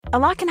A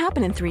lot can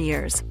happen in 3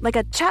 years, like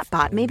a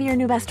chatbot may be your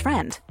new best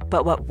friend.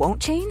 But what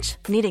won't change?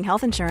 Needing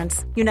health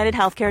insurance. United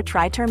Healthcare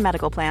Tri-Term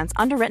Medical Plans,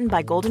 underwritten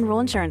by Golden Rule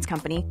Insurance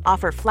Company,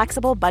 offer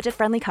flexible,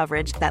 budget-friendly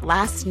coverage that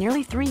lasts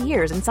nearly 3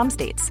 years in some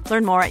states.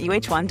 Learn more at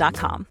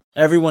uh1.com.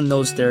 Everyone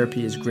knows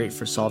therapy is great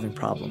for solving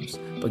problems,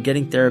 but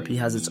getting therapy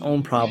has its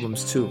own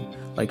problems too,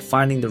 like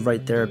finding the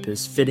right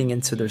therapist, fitting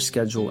into their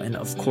schedule, and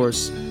of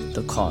course,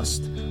 the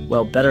cost.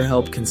 Well,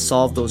 BetterHelp can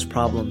solve those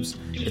problems.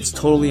 It's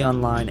totally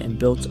online and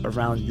built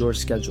around your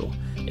schedule.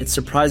 It's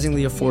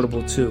surprisingly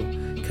affordable too.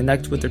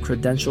 Connect with a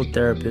credentialed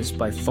therapist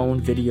by phone,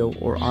 video,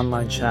 or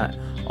online chat,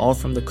 all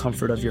from the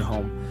comfort of your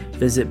home.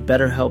 Visit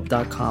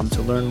BetterHelp.com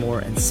to learn more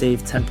and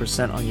save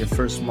 10% on your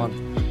first month.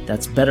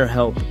 That's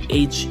BetterHelp,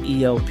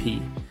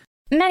 H-E-L-P.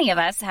 Many of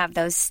us have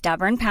those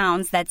stubborn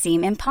pounds that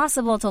seem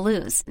impossible to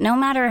lose, no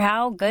matter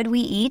how good we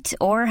eat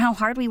or how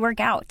hard we work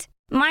out.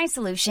 My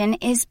solution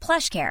is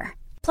PlushCare.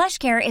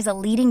 PlushCare is a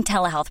leading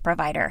telehealth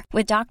provider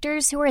with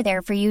doctors who are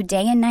there for you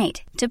day and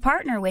night to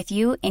partner with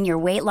you in your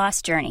weight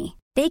loss journey.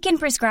 They can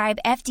prescribe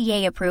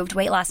FDA-approved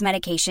weight loss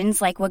medications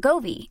like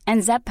Wegovy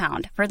and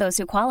Zepbound for those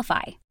who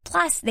qualify.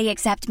 Plus, they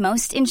accept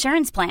most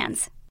insurance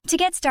plans. To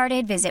get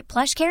started, visit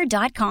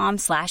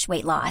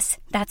plushcare.com/weightloss.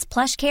 That's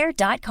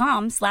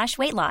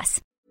plushcare.com/weightloss.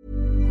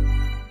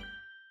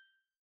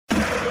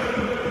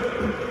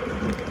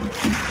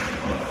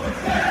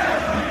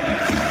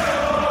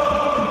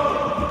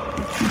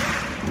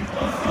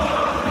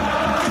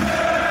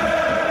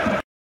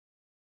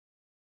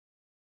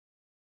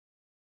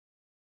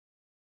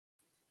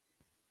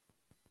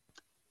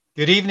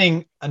 Good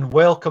evening and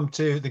welcome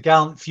to the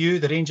Gallant Few,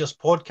 the Rangers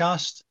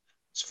podcast.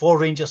 It's for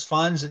Rangers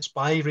fans, it's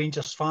by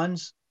Rangers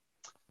fans.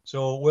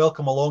 So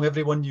welcome along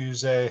everyone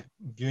who's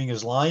viewing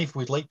us live.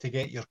 We'd like to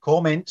get your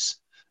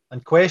comments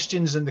and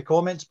questions in the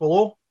comments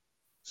below.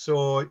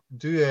 So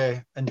do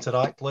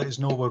interact, let us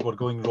know where we're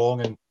going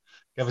wrong and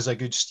give us a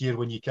good steer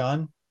when you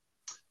can.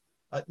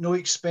 At no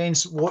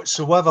expense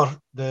whatsoever,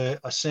 the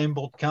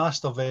assembled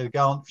cast of the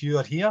Gallant Few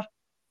are here.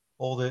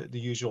 All the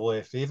usual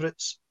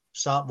favourites,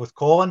 starting with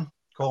Colin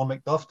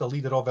McDuff, the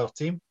leader of our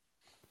team.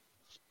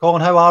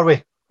 Colin, how are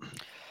we?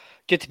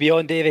 Good to be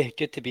on, Davey.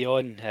 Good to be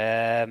on.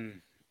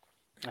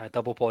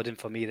 Double podding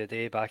for me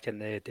today back in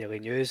the Daily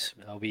News.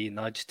 A wee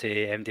nudge to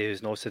MD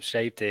who's not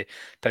subscribed to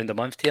 £1 a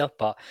month tier.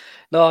 But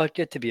no,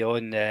 good to be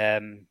on.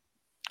 I'm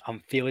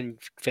feeling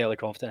fairly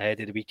confident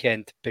ahead of the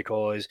weekend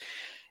because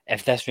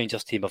if this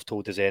Rangers team have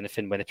told us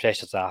anything, when the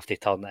pressure's off, they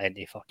turn it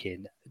into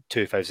fucking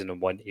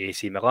 2001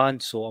 AC Milan.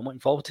 So I'm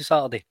looking forward to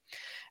Saturday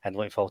and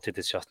looking forward to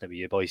discussing it with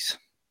you boys.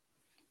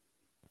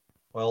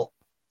 Well,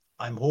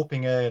 I'm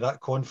hoping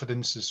that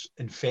confidence is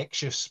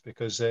infectious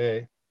because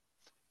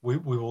we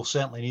will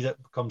certainly need it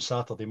come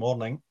Saturday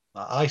morning.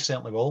 I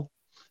certainly will.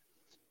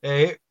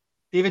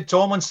 David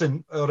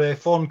Tomlinson, our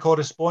foreign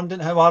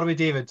correspondent. How are we,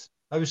 David?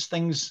 How's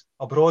things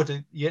abroad?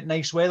 You get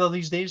nice weather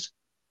these days?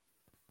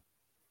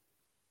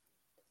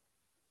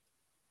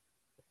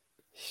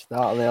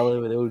 Starting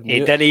early with the old He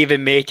mute. didn't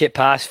even make it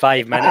past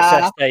 5 minutes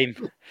this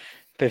time.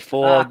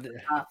 Before...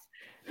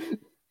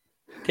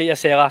 Take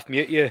yourself off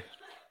mute, you.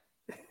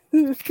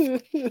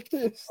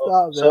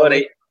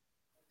 Sorry.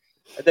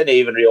 I didn't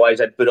even realise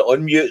I'd put it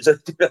on mute, to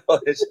be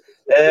honest.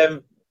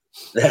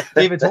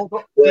 David, hold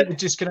on. David,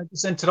 can I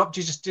just interrupt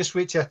you? Just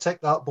wait till I tick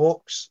that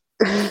box.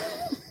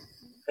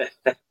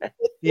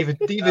 David,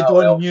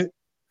 on mute.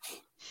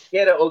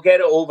 We'll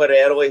get it over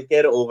early.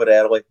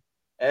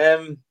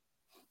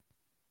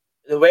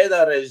 The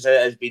weather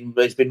has been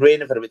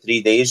raining for about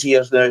 3 days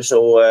here now,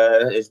 so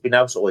it's been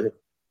absolutely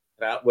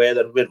crap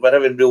weather. We're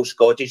having real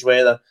Scottish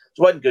weather. It's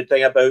one good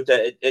thing about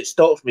it. It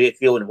stops me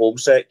feeling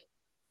homesick.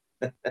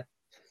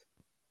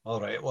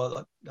 All right.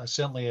 Well, that's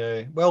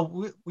certainly.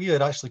 We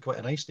had actually quite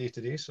a nice day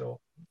today,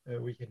 so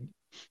we can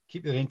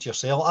keep the rain to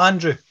yourself.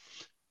 Andrew,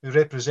 who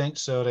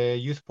represents our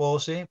youth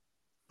policy.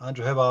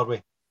 Andrew, how are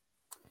we?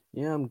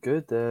 Yeah, I'm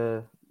good.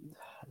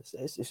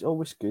 It's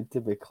always good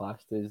to be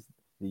classed as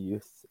the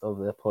youth of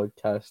the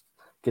podcast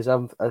because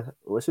as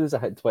soon as I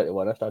hit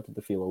 21, I started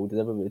to feel old,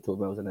 and everybody told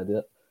me I was an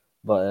idiot.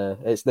 But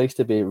it's nice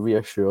to be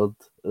reassured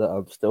that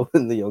I'm still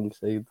in the young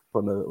side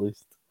for now, at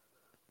least.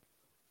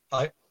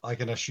 I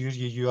can assure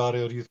you are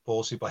our youth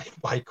policy by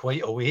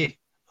quite a way.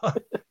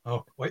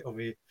 Oh, quite a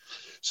way.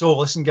 So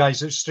listen,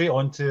 guys, it's straight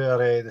on to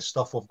the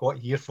stuff we've got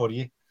here for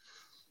you.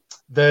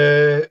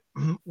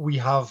 We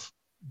have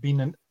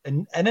been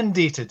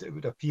inundated, it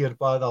would appear,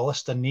 by the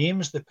list of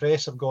names. The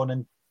press have gone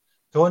in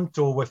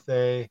tonto with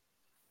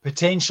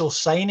potential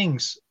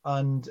signings.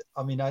 And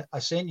I mean, I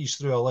sent you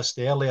through a list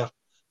earlier.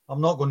 I'm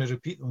not going to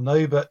repeat them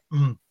now, but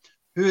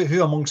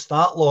who amongst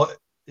that lot,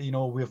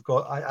 we've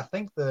got, I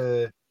think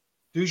the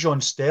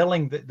Dujon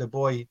Sterling, the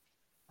boy,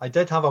 I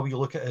did have a wee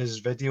look at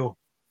his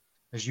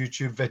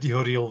YouTube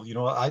video reel.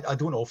 I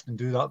don't often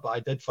do that, but I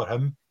did for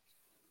him.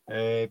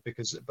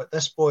 But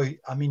this boy,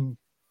 I mean,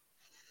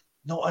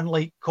 not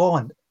unlike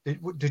Colin.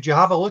 Did you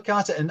have a look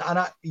at it? And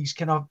he's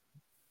kind of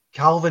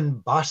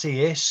Calvin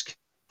Bassey-esque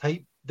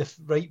type, the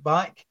right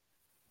back.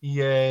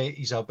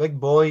 He's a big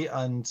boy,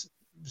 and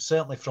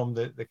certainly from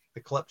the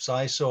clips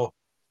I saw,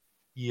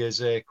 he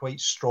is quite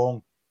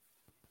strong.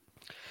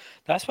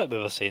 That's what we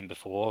were saying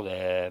before.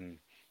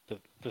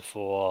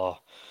 Before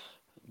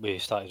we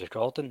started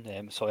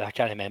recording, so I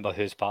can't remember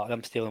who's part of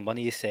them stealing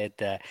money. He said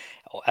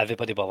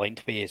everybody were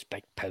linked with as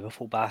big,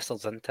 powerful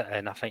bastards, isn't it?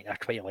 And I think I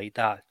quite like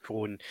that.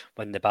 Go and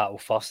win the battle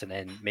first, and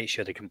then make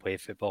sure they can play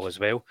football as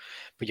well.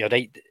 But you're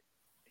right,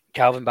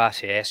 Calvin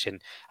Bassey, yes,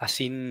 and I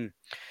seen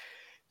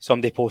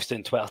somebody posted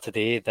on Twitter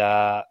today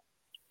that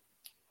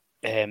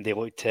they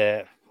looked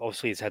at,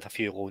 obviously he's had a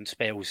few loan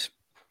spells,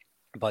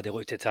 but they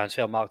looked at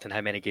transfer market and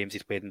how many games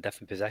he's played in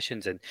different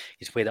positions, and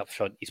he's played up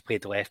front, he's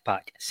played left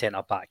back,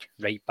 centre back,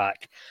 right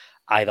back,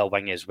 either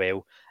wing as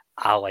well.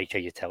 I like a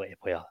utility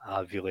player,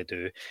 I really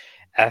do.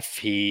 If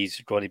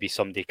he's going to be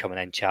somebody coming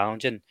in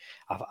challenging,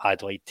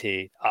 I'd like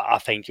to. I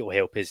think it will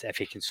help us if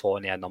he can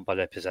slot in a number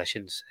of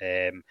positions.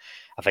 I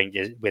think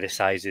with the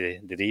size of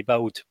the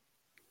rebuild,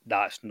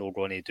 that's not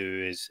going to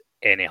do us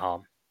any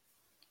harm.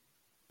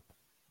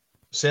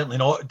 Certainly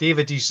not.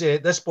 David,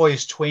 this boy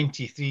is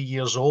 23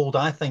 years old.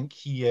 I think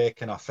he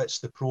kind of fits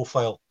the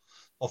profile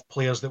of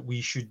players that we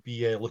should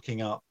be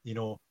looking at,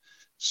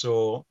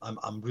 So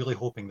I'm really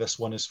hoping this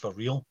one is for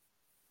real.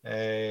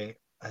 And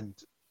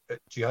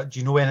do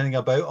you know anything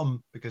about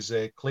him? Because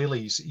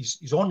clearly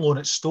he's on loan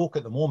at Stoke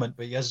at the moment,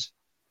 but he is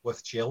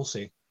with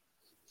Chelsea.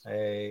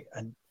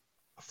 And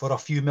for a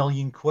few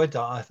million quid,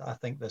 I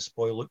think this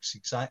boy looks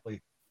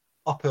exactly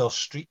up our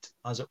street,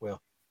 as it were.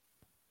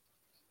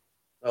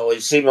 Well,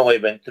 he seemingly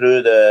went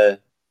through the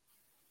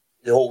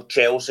whole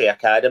Chelsea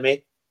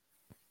academy,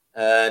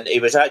 and he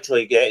was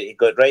actually he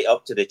got right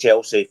up to the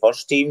Chelsea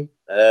first team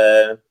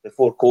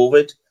before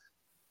COVID,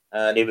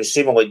 and he was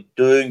seemingly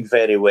doing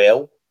very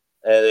well.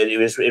 He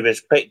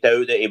was picked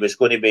out that he was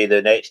going to be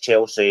the next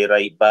Chelsea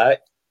right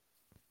back,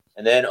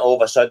 and then all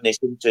of a sudden he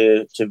seemed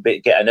to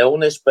get an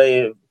illness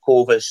by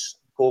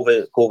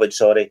COVID,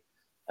 sorry,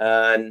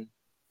 and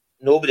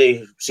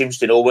nobody seems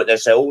to know what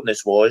this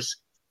illness was.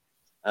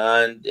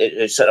 And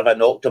it sort of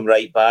knocked him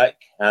right back,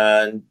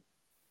 and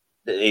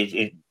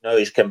now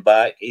he's come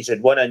back. He's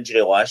had one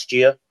injury last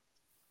year,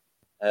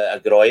 a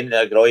groin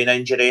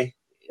injury.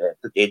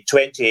 He had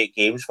 28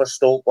 games for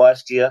Stoke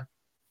last year,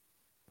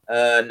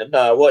 and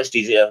I watched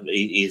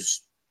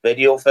his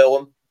video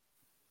film,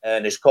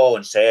 and as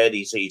Colin said,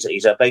 he's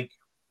a big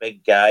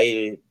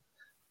guy,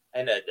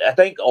 and I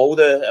think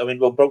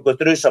we'll go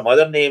through some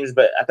other names,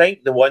 but I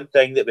think the one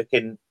thing that we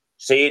can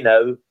say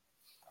now,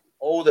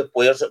 all the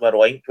players that we're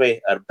linked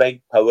with are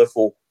big,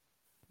 powerful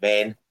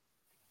men.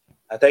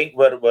 I think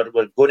we're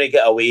going to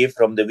get away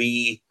from the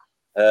wee,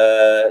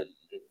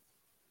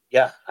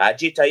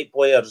 Hadji type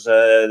players,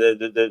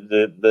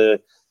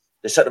 the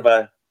sort of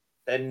a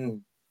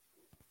thin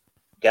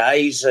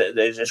guys.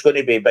 It's going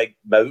to be big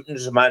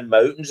mountains where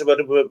we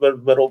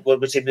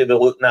seem to be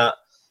looking at.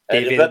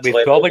 David,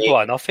 we've probably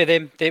got enough of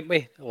them, don't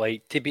we?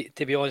 Like to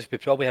be honest, we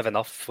probably have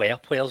enough flair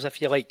players,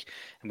 if you like,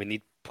 and we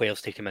need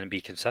players to come in and be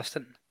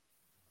consistent.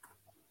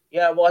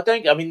 Yeah, well, I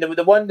think,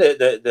 the one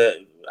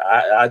that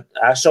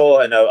I saw,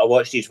 and I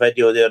watched his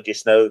video there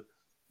just now,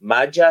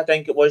 Maja, I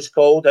think it was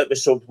called. It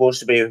was supposed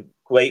to be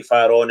quite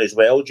far on as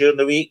well during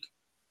the week.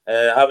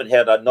 I haven't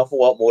heard an awful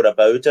lot more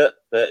about it,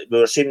 but we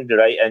were seeming to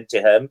right into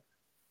him.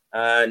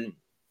 And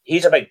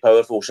he's a big,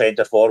 powerful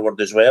centre forward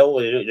as well.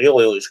 He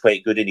really looks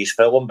quite good in his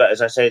film. But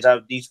as I said,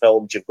 these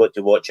films you've got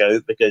to watch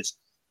out, because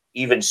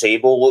even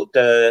Sabo looked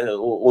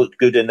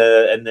good in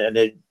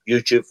the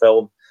YouTube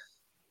film.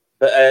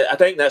 But I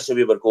think that's the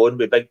way we're going,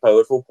 with big,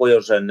 powerful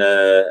players, and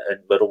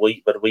we're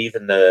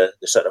leaving the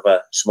sort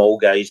of small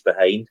guys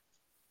behind.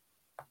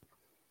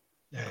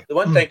 The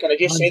one thing, can I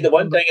just say, the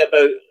one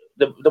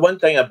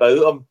thing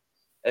about him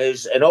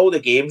is, in all the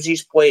games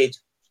he's played,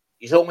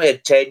 he's only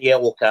had 10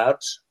 yellow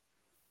cards.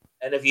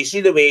 And if you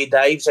see the way he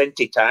dives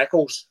into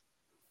tackles,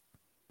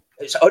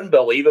 it's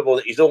unbelievable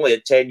that he's only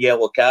had 10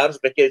 yellow cards,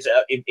 because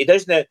he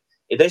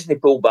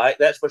doesn't pull back,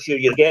 that's for sure.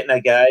 You're getting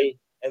a guy,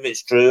 if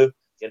it's true,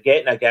 you're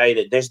getting a guy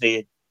that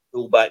doesn't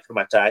pull back from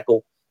a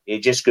tackle. He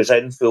just goes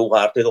in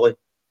full-heartedly.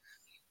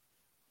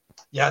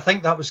 Yeah, I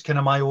think that was kind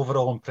of my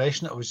overall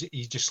impression.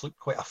 He just looked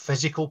quite a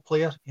physical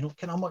player,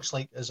 kind of much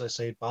like, as I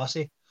said,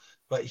 Bassey.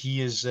 But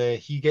he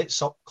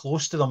gets up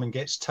close to them and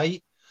gets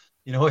tight.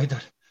 There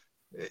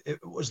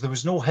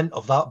was no hint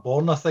of that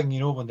Borna thing,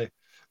 when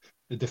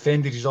the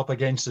defender he's up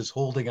against is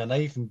holding a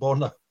knife, and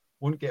Borna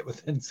won't get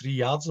within 3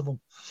 yards of him.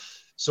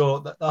 So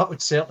that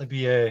would certainly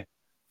be a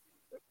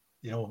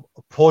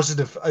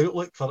positive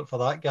outlook for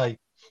that guy.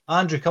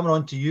 Andrew, coming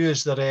on to you,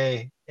 is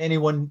there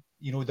anyone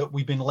that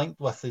we've been linked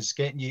with is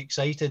getting you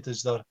excited?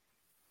 Is there?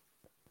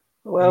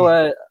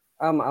 Well,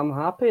 I'm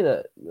happy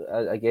that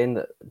again,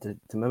 that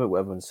to mimic what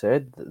everyone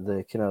said,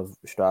 the kind of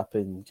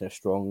strapping, kind of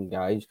strong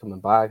guys coming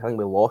back. I think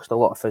we lost a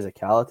lot of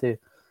physicality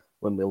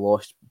when we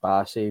lost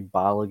Bassey,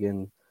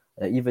 Balogun,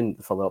 even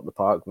further up the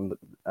park. When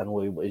I know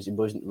he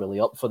wasn't really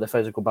up for the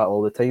physical battle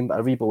all the time, but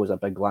Aribo was a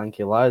big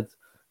lanky lad,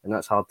 and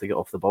that's hard to get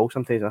off the ball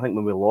sometimes. I think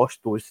when we lost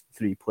those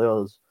 3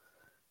 players,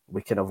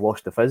 we kind of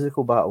lost the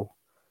physical battle.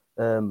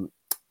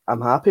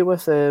 I'm happy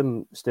with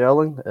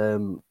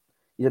Sterling.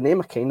 He's a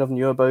name I kind of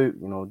knew about,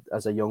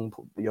 as a young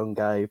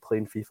guy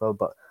playing FIFA,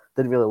 but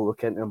didn't really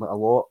look into him a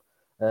lot.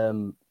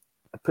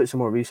 I put some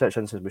more research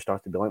in since we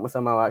started to be linked with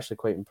him. I'm actually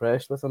quite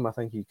impressed with him. I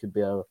think he could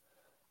be a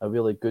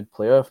really good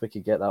player if we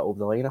could get that over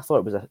the line. I thought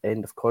it was an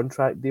end of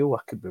contract deal. I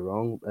could be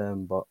wrong,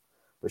 but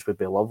which would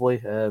be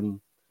lovely.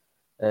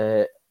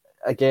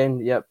 Again,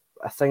 yeah,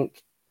 I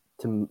think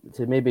to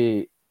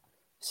maybe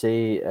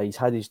say he's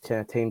had his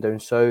kind of time down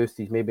south.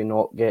 He's maybe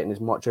not getting as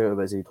much out of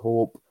it as he'd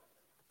hope.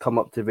 Come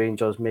up to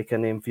Rangers, make a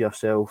name for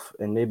yourself,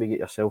 and maybe get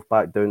yourself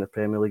back down the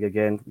Premier League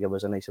again. Give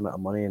us a nice amount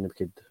of money, and we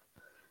could.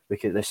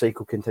 The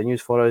cycle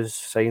continues for us.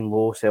 Sign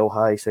low, sell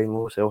high. Sign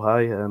low, sell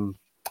high.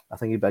 I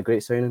think he'd be a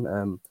great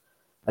signing.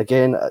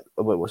 Again,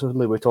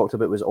 something we talked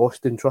about was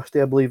Austin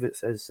Trusty, I believe it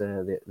says,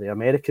 the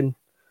American.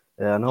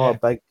 Another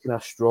big, kind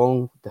of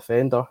strong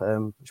defender,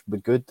 which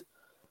would be good.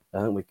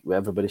 I think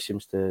everybody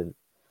seems to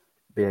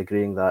be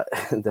agreeing that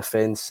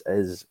defence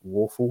is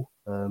woeful.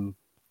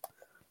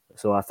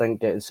 So I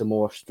think getting some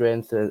more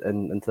strength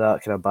into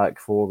that kind of back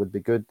four would be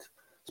good,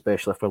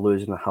 especially if we're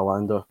losing a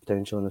Hollander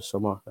potentially in the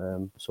summer.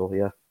 So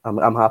yeah,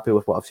 I'm happy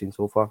with what I've seen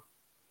so far.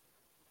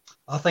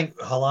 I think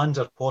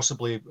Hollander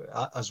possibly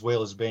as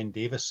well as Ben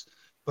Davies.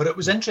 But it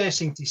was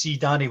interesting to see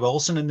Danny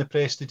Wilson in the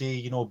press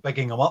today,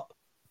 bigging him up.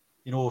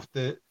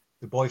 The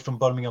boy from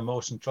Birmingham,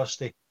 Austin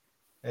Trusty,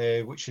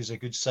 which is a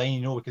good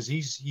sign, because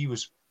he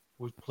was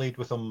played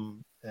with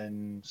him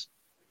in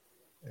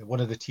one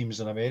of the teams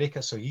in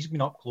America, so he's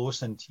been up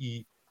close, and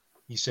he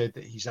said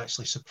that he's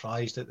actually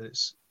surprised that it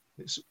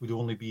would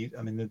only be.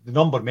 I mean, the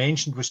number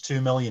mentioned was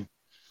 2 million,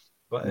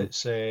 but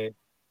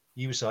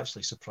he was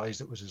actually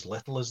surprised it was as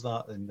little as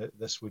that, and that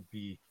this would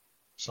be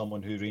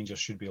someone who Rangers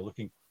should be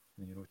looking,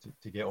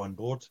 to get on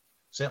board.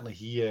 Certainly,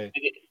 he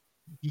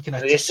can. Can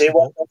I just say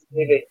one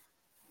thing,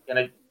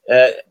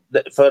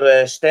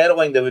 for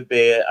Sterling, there would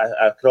be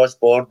a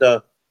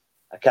cross-border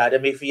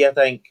academy fee, I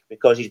think,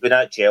 because he's been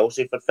at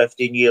Chelsea for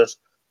 15 years.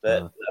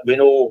 But we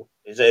know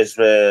is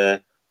Joe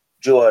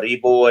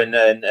Aribo,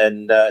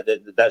 and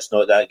that's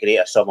not that great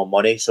a sum of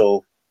money.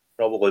 So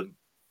probably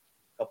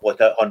a couple of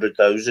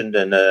 100,000,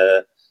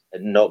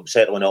 and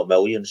certainly not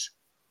millions.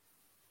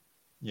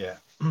 Yeah,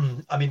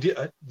 I mean,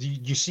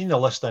 you've seen the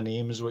list of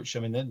names, which, I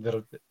mean, there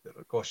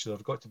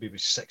have got to be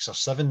 6 or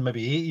 7,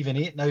 maybe 8, even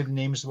 8 now,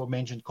 names that were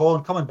mentioned.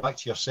 Colin, coming back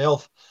to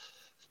yourself,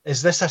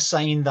 is this a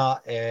sign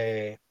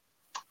that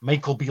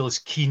Michael Beale is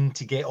keen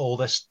to get all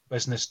this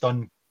business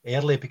done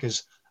early?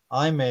 Because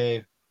I'm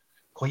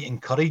quite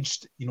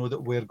encouraged,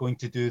 that we're going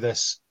to do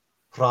this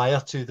prior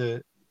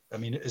to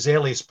as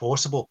early as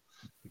possible,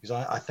 because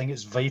I think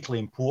it's vitally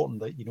important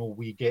that,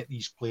 we get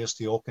these players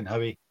to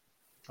Auchenhowie,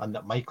 and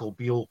that Michael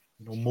Beale,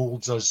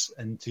 molds us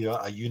into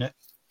a unit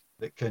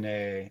that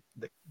can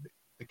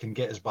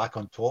get us back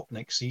on top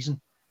next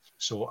season.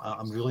 So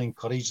I'm really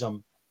encouraged.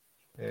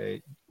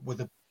 With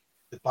the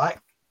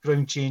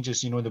background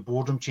changes, the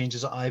boardroom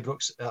changes at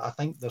Ibrox. I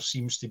think there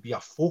seems to be a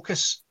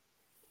focus,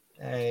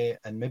 and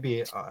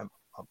maybe I'm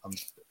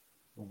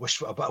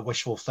a bit of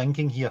wishful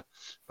thinking here,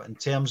 but in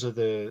terms of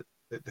the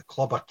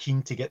club are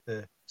keen to get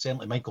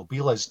certainly Michael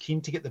Beale is keen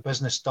to get the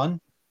business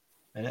done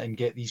and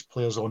get these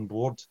players on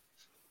board.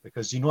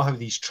 Because how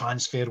these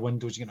transfer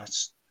windows,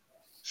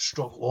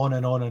 struggle on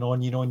and on and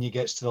on, and you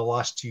get to the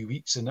last 2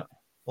 weeks and it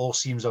all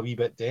seems a wee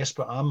bit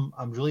desperate.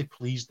 I'm really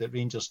pleased that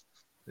Rangers,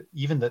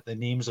 even that the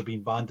names are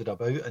being banded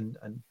about, and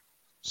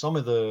some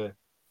of the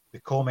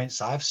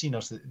comments I've seen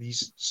are that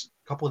these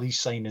couple of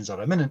these signings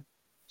are imminent.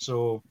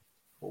 So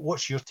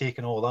what's your take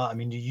on all that? I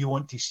mean, do you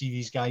want to see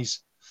these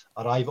guys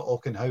arrive at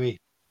Auchenhowie,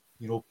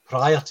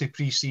 prior to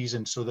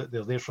pre-season so that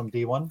they're there from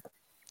day one?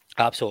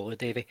 Absolutely,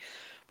 Davey.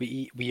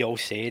 We all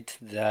said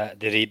that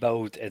the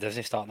rebuild, it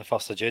doesn't start on the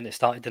 1st of June, it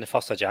started on the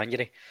 1st of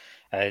January.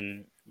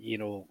 And, we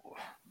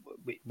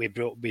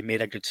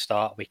made a good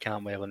start. We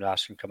can't well in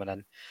Rashford coming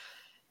in.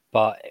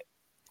 But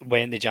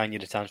when the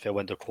January transfer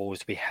window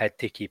closed, we had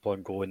to keep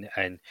on going.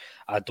 And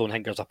I don't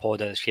think there's a pod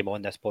that's came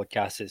on this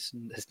podcast it's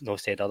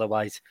not said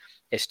otherwise.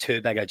 It's too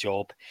big a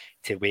job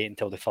to wait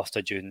until the 1st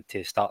of June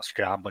to start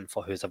scrambling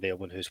for who's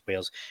available and who's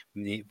where's.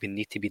 We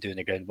need to be doing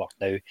the groundwork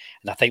now.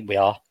 And I think we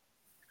are.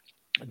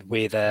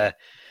 With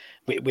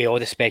all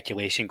the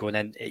speculation going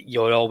in,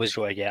 you're always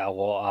going to get a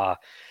lot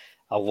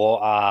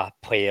of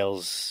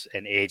players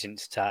and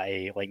agents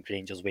to link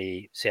Rangers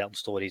with certain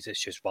stories.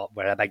 It's just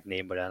we're a big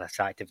name, we're an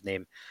attractive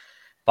name.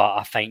 But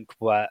I think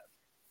what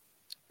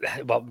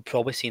we're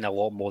probably seeing a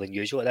lot more than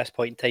usual at this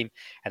point in time,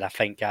 and I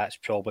think that's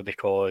probably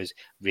because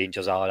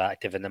Rangers are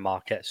active in the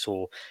market.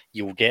 So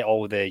you'll get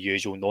all the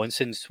usual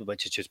nonsense,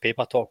 which is just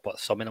paper talk, but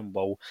some of them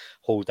will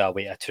hold their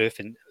weight of truth,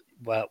 and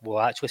we'll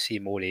actually see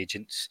more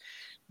agents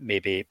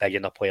maybe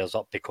bigging their players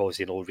up because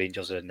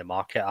Rangers are in the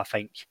market. I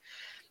think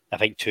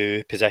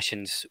 2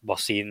 positions we're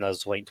seeing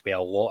as linked with a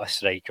lot of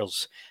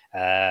strikers.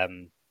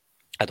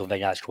 I don't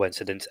think that's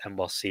coincidence, and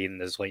we're seeing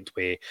there's linked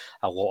with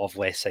a lot of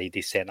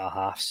left-sided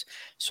centre-halves.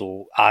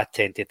 So I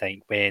tend to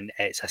think when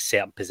it's a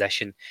certain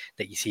position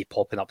that you see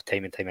popping up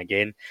time and time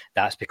again,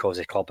 that's because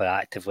the club are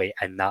actively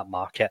in that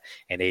market,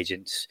 and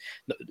agents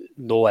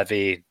know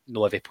every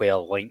player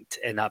linked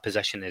in that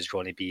position is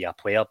going to be a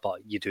player,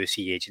 but you do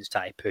see agents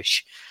try to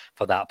push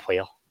for that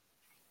player.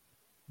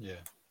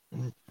 Yeah.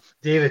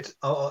 David,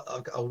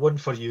 a one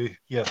for you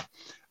here,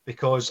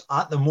 because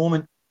at the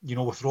moment, you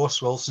know, with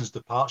Ross Wilson's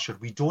departure,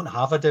 we don't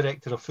have a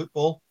director of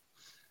football.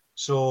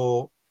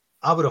 So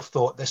I would have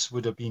thought this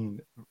would have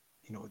been,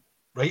 you know,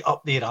 right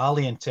up their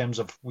alley in terms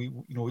of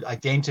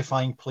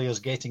identifying players,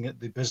 getting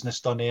the business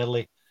done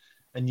early.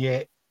 And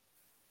yet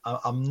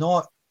I'm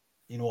not,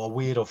 you know,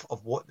 aware of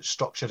what the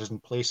structure is in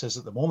place is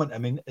at the moment. I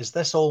mean, is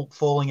this all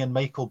falling in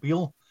Michael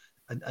Beale?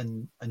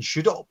 And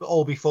should it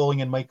all be falling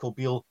in Michael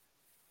Beale?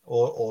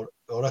 Or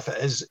if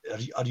it is,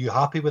 are you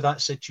happy with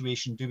that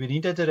situation? Do we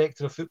need a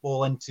director of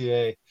football in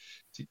to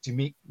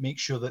make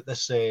sure that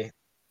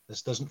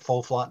this doesn't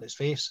fall flat in its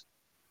face?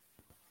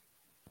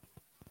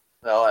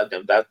 Well, I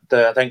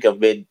think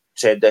I've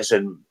said this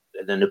in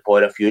the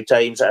pod a few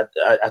times.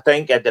 I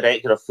think a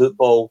director of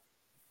football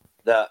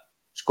that's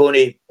going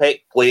to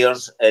pick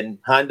players and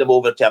hand them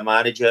over to a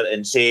manager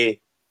and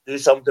say, do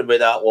something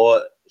with that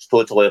lot, is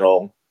totally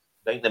wrong.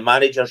 I think the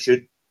manager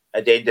should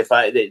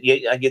identify that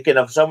you can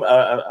have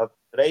a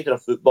director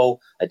of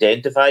football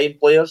identifying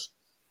players,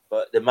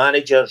 but the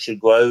manager should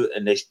go out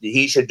and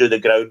he should do the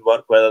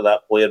groundwork, whether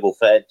that player will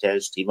fit into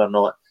his team or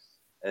not.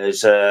 I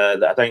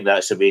think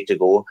that's the way to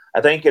go.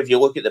 I think if you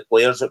look at the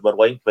players that we're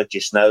linked with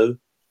just now,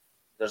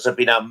 there's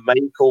been a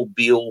Michael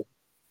Beale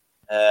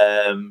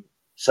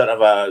sort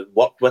of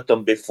worked with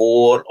them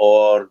before,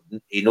 or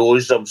he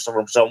knows them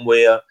from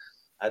somewhere.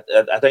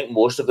 I think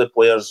most of the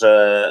players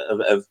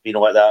have been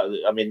like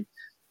that. I mean,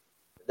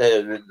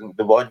 the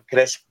one,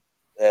 Chris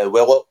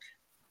Willock,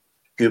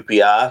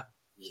 QPR,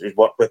 he's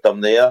worked with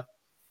them there.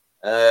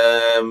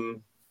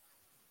 The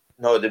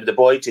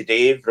boy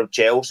today from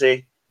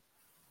Chelsea,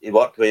 he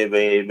worked with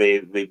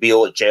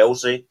Beale at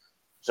Chelsea.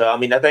 So, I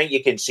mean, I think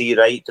you can see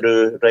right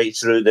through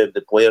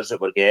the players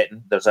that we're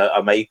getting, there's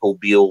a Michael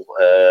Beale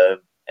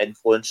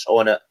influence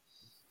on it.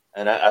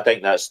 And I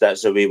think that's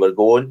the way we're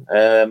going.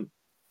 There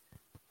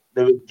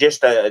was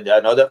just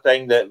another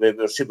thing that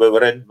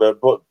we're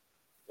both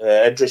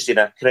interested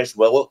in Chris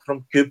Willock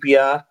from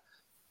QPR.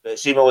 But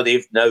seemingly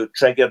they've now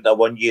triggered a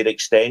 1-year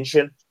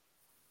extension.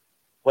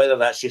 Whether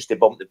that's just to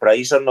bump the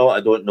price or not,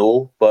 I don't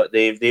know. But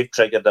they've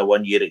triggered a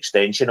 1-year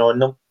extension on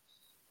them.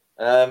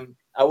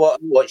 I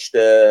watched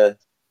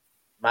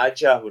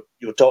Maja.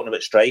 You were talking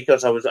about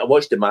strikers. I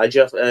watched the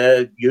Maja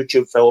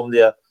YouTube film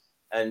there,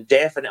 and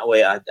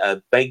definitely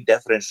a big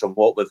difference from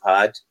what we've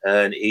had.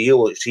 And he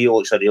looks he's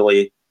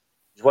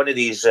one of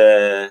these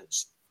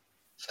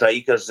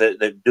strikers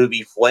that do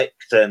be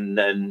flicked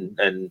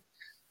and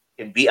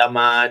can beat a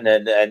man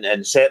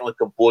and certainly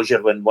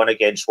composure when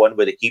 1-against-1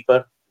 with the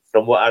keeper,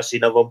 from what I've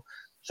seen of him.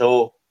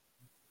 So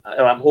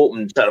I'm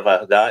hoping sort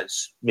of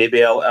that's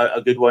maybe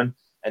a good one.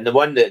 And the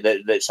one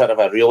that sort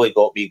of really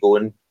got me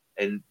going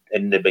in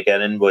the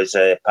beginning was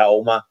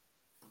Palma.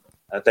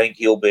 I think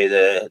he'll be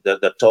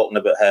they're talking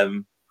about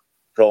him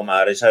from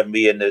Aris.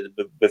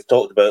 We've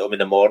talked about him in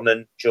the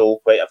morning show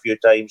quite a few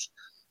times.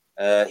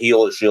 He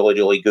looks really,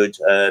 really good,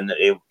 and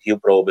he'll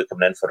probably be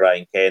coming in for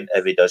Ryan Kent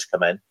if he does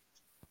come in.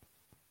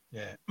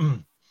 Yeah.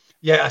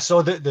 I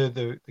saw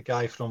the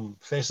guy from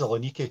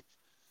Thessaloniki,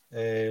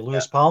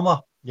 Luis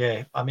Palma.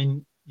 Yeah, I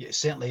mean,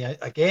 certainly.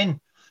 Again,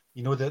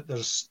 you know that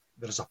there's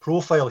a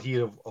profile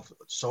here of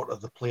sort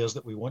of the players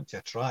that we want to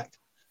attract,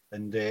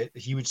 and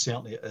he would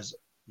certainly, as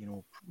you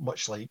know,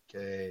 much like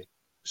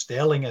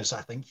Sterling is.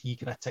 I think he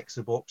kind of ticks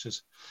the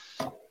boxes.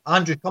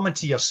 Andrew, coming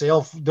to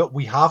yourself, that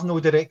we have no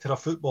director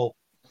of football.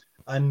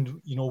 And,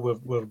 you know,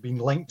 we're being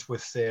linked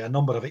with a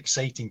number of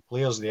exciting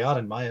players there,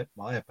 in my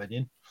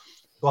opinion.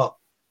 But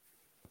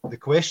the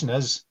question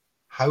is,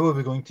 how are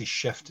we going to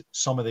shift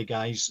some of the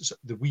guys?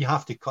 We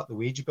have to cut the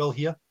wage bill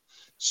here.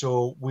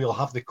 So we'll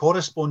have the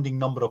corresponding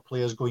number of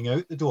players going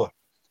out the door.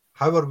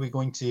 How are we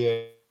going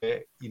to,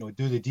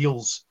 do the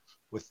deals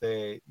with,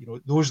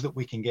 those that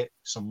we can get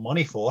some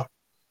money for,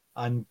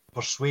 and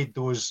persuade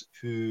those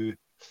who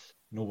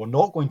we're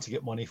not going to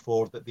get money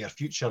for, that their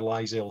future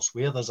lies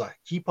elsewhere? There's a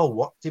heap of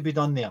work to be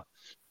done there.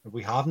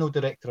 We have no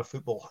director of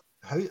football.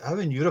 How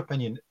in your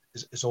opinion,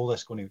 is all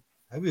this going to,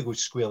 how are we going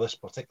to square this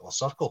particular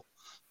circle?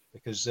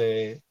 Because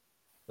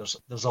there's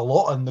a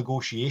lot of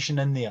negotiation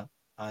in there.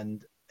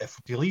 And if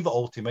to leave it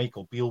all to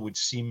Michael Beale would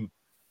seem,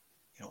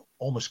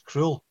 almost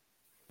cruel.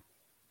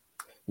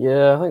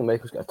 Yeah, I think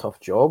Michael's got a tough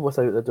job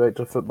without the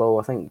director of football.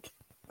 I think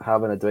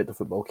having a director of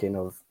football kind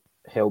of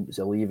helps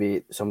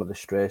alleviate some of the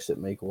stress that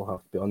Michael will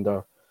have to be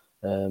under.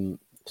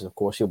 Because, of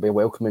course, he'll be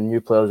welcoming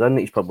new players in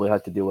that he's probably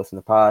had to deal with in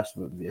the past,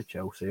 via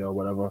Chelsea or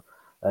whatever,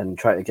 and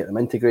trying to get them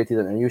integrated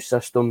in a new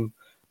system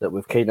that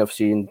we've kind of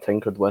seen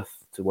tinkered with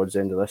towards the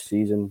end of this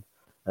season.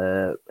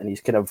 And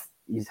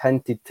he's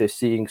hinted to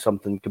seeing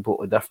something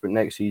completely different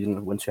next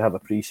season once you have a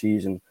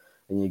pre-season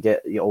and you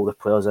get all the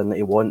players in that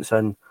he wants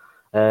in.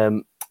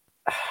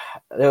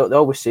 They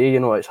always say,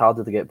 it's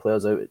harder to get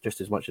players out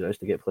just as much as it is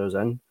to get players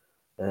in,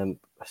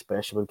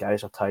 especially when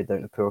guys are tied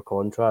down to poor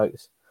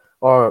contracts,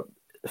 or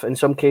in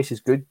some cases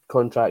good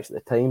contracts at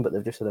the time, but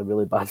they've just had a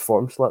really bad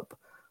form slip,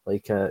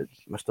 like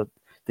Mr.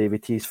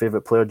 David T's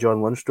favourite player, John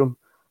Lundstrom.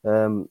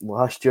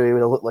 Last year he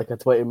would have looked like a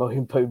 £20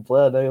 million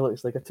player, now he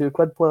looks like a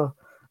 £2 player.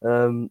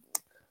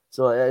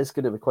 So it's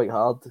going to be quite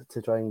hard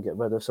to try and get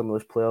rid of some of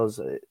those players.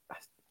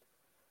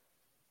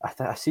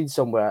 I seen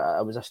somewhere,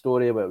 it was a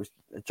story where it was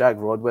Jack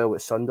Rodwell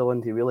with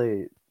Sunderland. He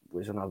really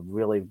was on a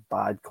really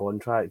bad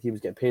contract. He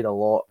was getting paid a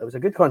lot. It was a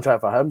good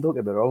contract for him, don't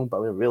get me wrong, but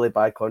it was a really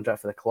bad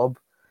contract for the club.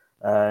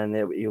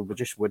 And he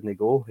just wouldn't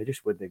go. He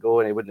just wouldn't go,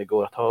 and he wouldn't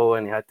go at all,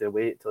 and he had to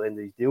wait till the end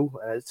of his deal.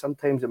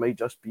 Sometimes it might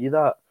just be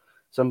that.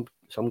 Some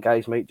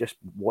guys might just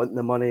want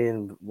the money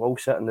and will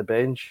sit on the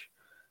bench.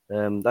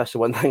 That's the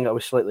one thing I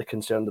was slightly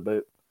concerned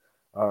about.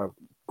 Our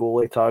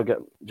goalie target,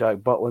 Jack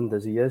Butland,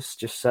 as he is,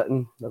 just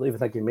sitting. I don't even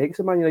think he makes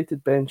a Man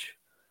United bench.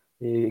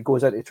 He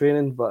goes into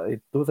training, but I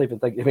don't even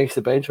think he makes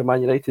the bench for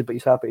Man United, but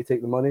he's happy to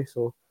take the money.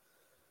 So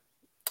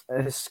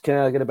it's kind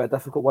of going to be a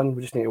difficult one.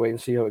 We just need to wait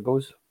and see how it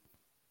goes.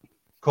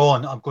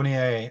 Colin, I'm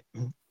going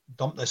to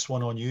dump this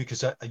one on you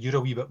because you're a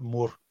wee bit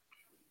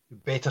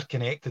better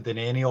connected than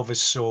any of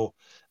us. So,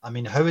 I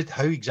mean, how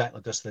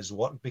exactly does this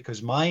work?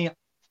 Because my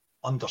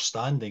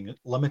understanding,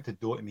 limited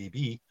though it may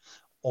be,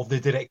 of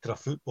the director of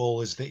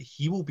football is that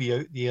he will be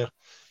out there,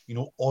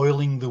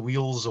 oiling the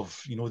wheels of,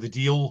 the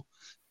deal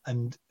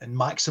and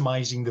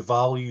maximising the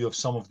value of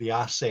some of the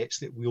assets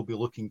that we'll be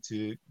looking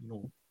to,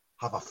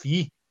 have a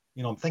fee.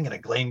 I'm thinking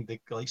of the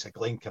likes of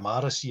Glenn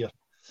Kamara's here,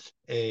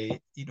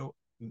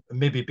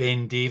 maybe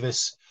Ben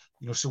Davis,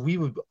 so we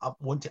would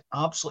want to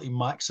absolutely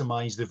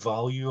maximise the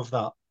value of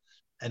that.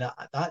 And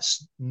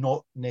that's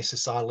not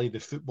necessarily the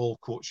football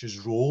coach's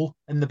role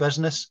in the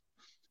business.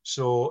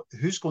 So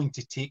who's going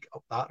to take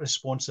up that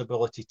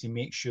responsibility to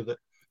make sure that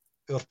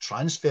our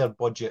transfer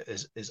budget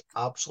is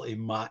absolutely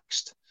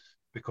maxed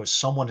because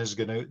someone has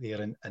gone out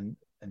there and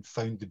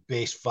found the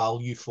best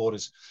value for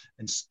us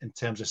in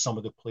terms of some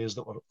of the players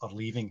that are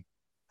leaving?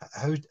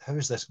 How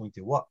is this going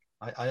to work?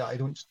 I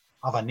don't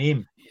have a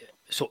name.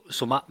 So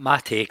my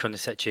take on the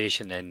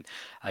situation, and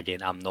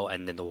again, I'm not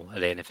in the know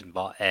or anything,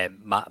 but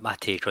my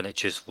take on it,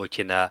 just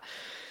looking at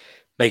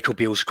Michael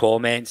Beale's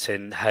comments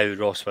and how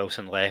Ross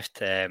Wilson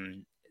left.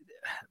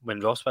 When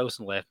Ross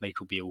Wilson left,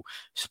 Michael Beale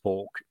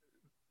spoke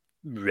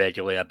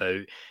regularly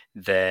about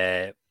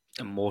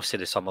most of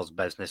the summer's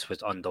business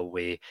was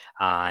underway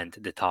and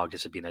the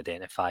targets had been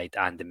identified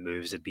and the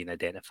moves had been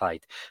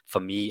identified. For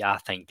me, I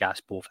think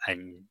that's both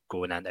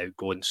ingoing and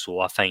outgoing.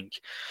 So I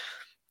think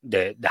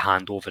the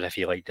handover, if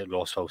you like, that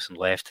Ross Wilson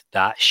left,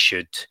 that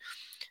should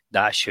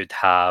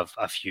have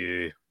a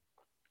few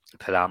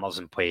parameters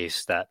in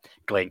place that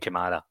Glenn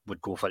Kamara would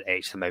go for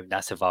X amount.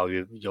 That's the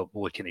value you're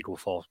looking to go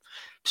for.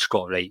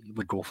 Scott Wright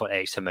would go for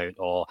X amount,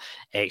 or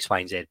X, Y,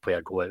 and Z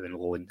player go out on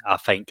loan. I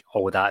think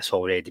all that's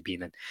already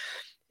been in.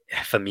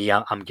 For me,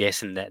 I'm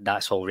guessing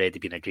that's already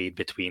been agreed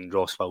between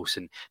Ross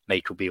Wilson,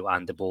 Michael Beale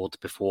and the board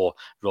before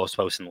Ross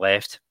Wilson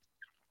left.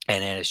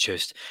 And then it's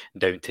just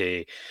down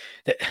to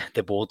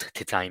the board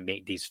to try and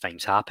make these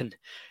things happen.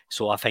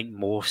 So I think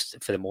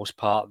for the most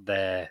part,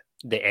 the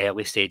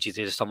early stages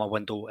of the summer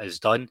window is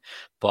done,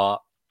 but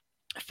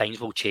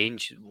things will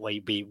change.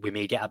 Like we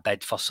may get a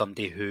bid for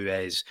somebody who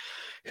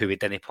we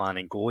didn't plan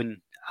on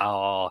going,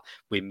 or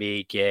we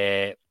may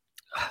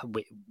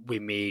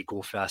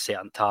go for a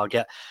certain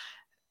target.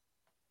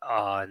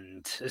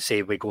 And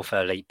say we go for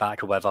a right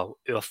back or whatever,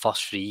 our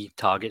first 3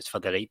 targets for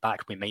the right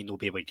back, we might not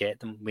be able to get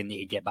them. We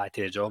need to get back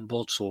to the drawing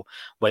board. So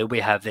while we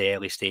have the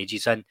early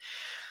stages in,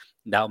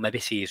 that'll maybe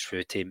see us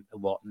through to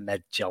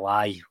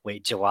mid-July,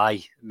 late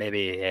July,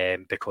 maybe,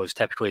 because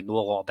typically not a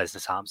lot of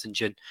business happens in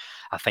June.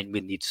 I think we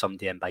need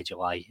somebody in by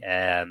July.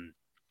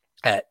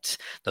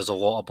 There's a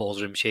lot of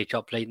ballroom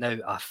shake-up right now.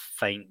 I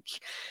think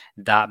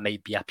that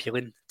might be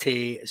appealing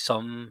to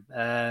some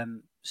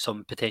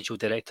potential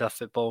director of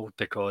football,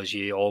 because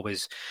you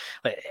always,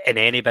 in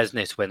any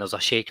business, when there's a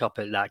shake-up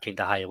at that kind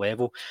of high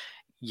level,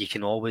 you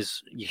can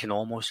almost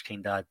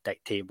kind of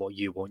dictate what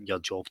you want your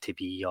job to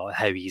be or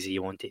how easy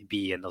you want it to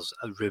be, and there's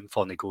a room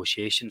for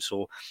negotiation.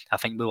 So I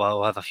think we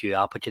will have a few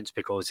applicants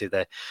because of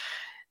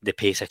the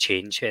pace of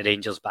change at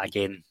Rangers. But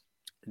again,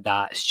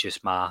 that's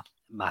just my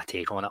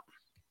take on it.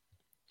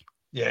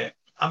 Yeah,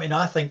 I mean,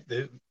 I think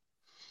the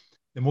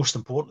most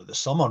important of the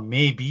summer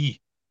may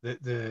be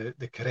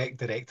the correct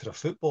director of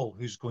football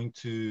who's going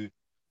to,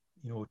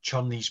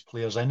 churn these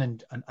players in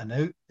and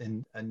out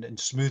and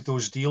smooth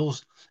those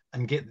deals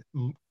and get,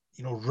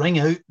 wring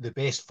out the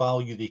best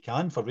value they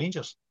can for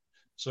Rangers.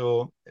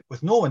 So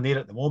with no one there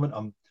at the moment,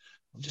 I'm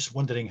just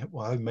wondering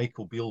how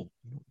Michael Beale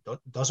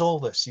does all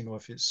this.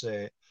 If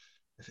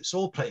it's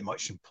all pretty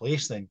much in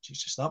place, then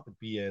Jesus, that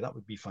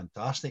would be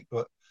fantastic.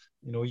 But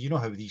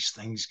how these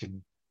things it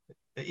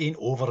ain't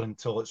over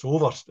until it's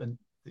over, and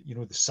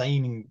the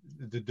signing,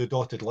 the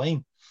dotted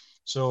line.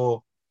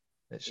 So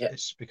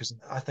it's because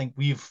I think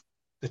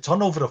the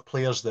turnover of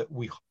players that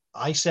we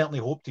I certainly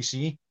hope to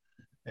see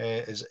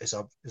is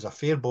a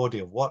fair body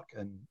of work,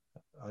 and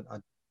I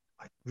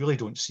really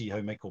don't see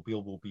how Michael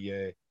Beale will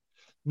be.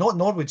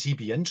 Nor would he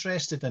be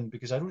interested in,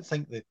 because I don't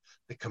think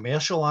the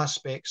commercial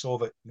aspects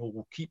of it,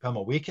 will keep him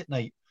awake at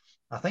night.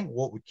 I think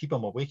what would keep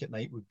him awake at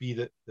night would be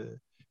that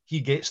he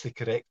gets the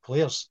correct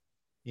players,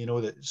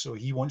 so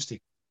he wants to,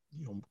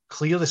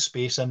 clear the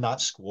space in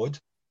that squad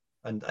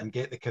and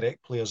get the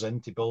correct players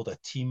in to build a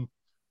team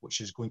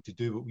which is going to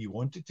do what we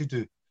want it to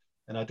do.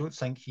 And I don't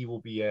think he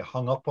will be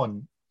hung up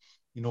on,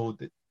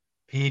 the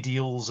pay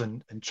deals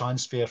and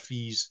transfer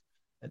fees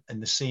in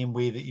the same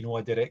way that,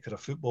 a director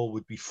of football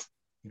would be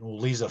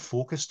laser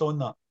focused on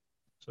that.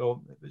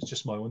 So it's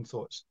just my own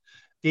thoughts.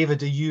 David,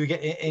 do you get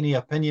any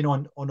opinion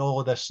on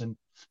all of this and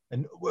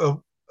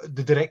well,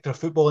 the director of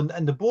football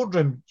and the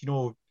boardroom,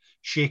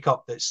 shake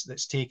up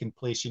that's taken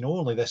place,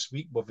 only this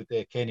week with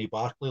Kenny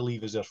Barclay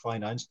leave as their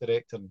finance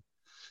director. And,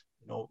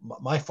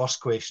 my first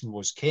question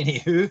was Kenny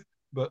who,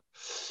 but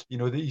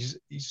he's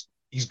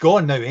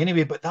gone now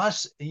anyway. But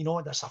that's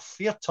a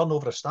fair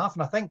turnover of staff,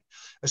 and I think,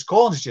 as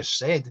Colin's just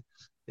said,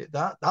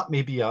 that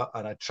may be an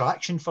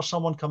attraction for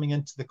someone coming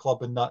into the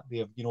club, and that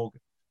they've got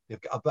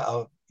a bit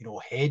of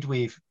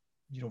headway,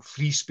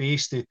 free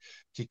space to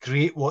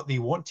create what they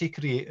want to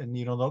create, and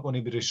not going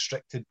to be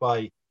restricted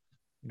by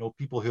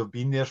people who have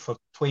been there for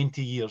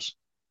 20 years.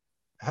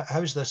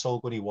 How's this all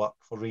going to work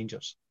for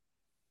Rangers?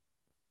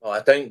 Well,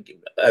 I think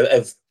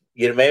if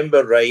you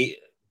remember right,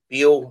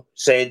 Beale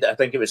said, I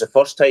think it was the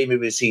first time he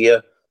was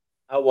here,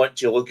 I want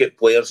to look at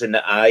players in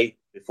the eye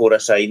before I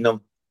sign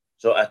them.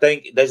 So I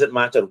think it doesn't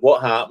matter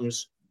what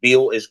happens,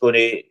 Beale is going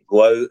to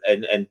go out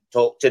and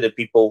talk to the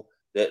people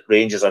that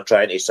Rangers are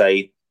trying to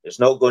sign. It's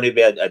not going to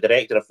be a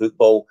director of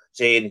football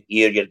saying,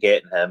 here, you're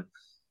getting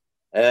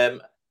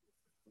him.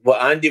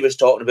 What Andy was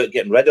talking about,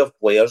 getting rid of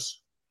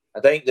players, I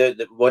think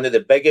that one of the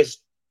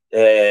biggest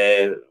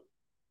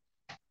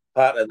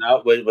part of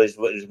that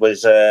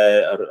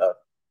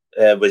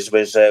was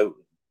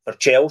for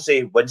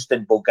Chelsea,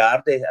 Winston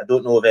Bogarde. I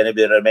don't know if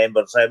anybody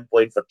remembers him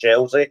playing for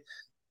Chelsea,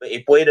 but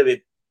he played about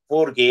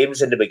 4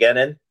 games in the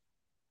beginning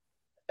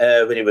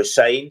when he was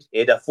signed. He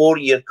had a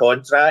 4-year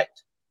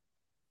contract.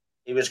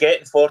 He was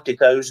getting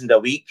 40,000 a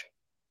week,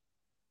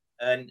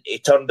 and he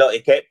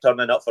kept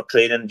turning up for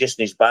training just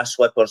in his bath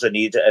slippers and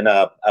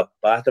a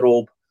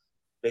bathrobe,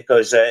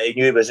 because he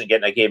knew he wasn't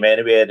getting a game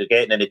anyway and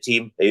getting in the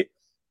team. But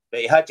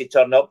he had to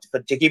turn up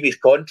to keep his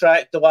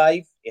contract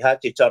alive. He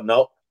had to turn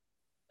up.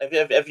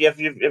 If you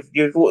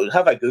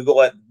have a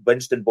Google at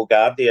Winston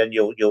Bogarde, and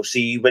you'll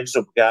see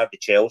Winston Bogarde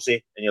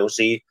Chelsea, and you'll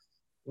see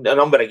a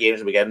number of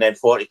games begin, then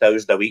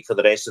 40,000 a week for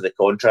the rest of the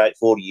contract,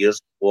 4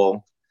 years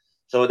long.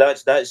 So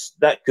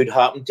that could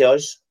happen to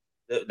us.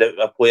 That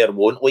a player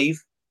won't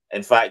leave.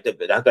 In fact,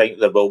 I think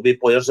there will be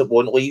players that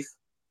won't leave,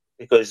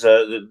 because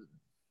the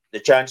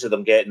chance of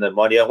them getting the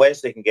money,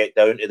 unless they can get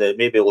down to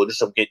maybe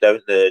Lundstrom get down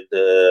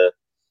to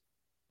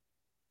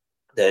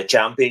the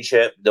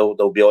Championship,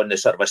 they'll be on the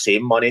sort of the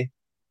same money.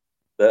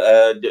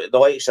 But the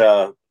likes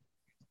of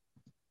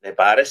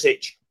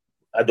Barisic,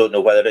 I don't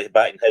know whether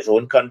back in his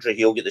own country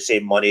he'll get the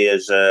same money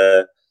as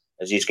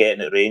he's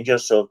getting at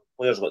Rangers. So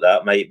players like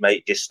that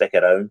might just stick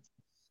around.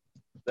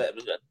 But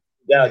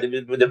yeah,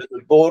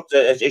 the board,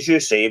 as you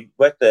say,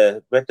 with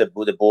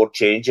the board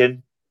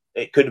changing,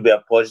 it could be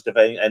a positive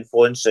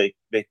influence,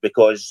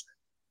 because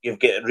you've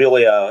got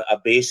really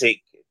a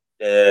basic.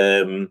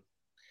 Everything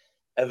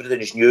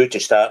is new to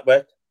start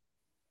with.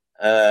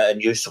 A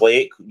new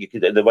slate.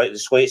 The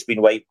slate's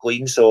been wiped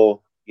clean,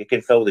 so you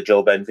can fill the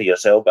job in for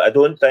yourself. But I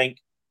don't think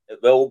it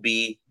will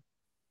be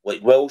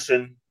like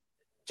Wilson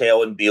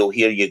telling Beale,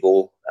 "Here you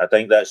go." I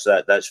think that's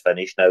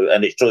finished now,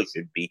 and it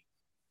should be.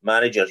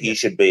 Manager, he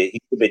should be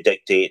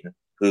dictating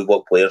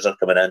what players are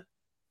coming in.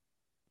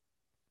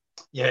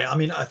 Yeah, I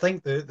mean, I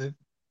think the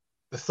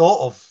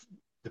thought of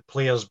the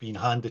players being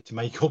handed to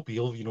Michael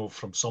Beale,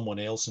 from someone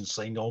else and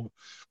saying, "Oh,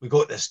 we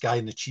got this guy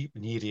in the cheap,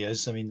 and here he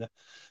is." I mean,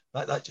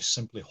 that just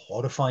simply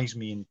horrifies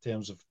me in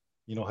terms of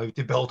how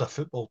to build a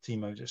football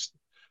team. I just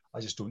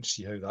don't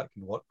see how that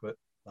can work. But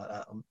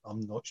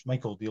I'm not.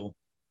 Michael Beale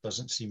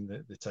doesn't seem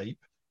the type.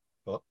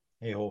 But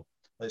hey ho,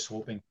 let's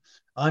hoping.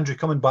 Andrew,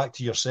 coming back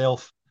to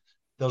yourself,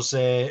 there's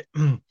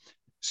I'm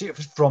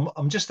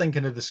just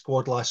thinking of the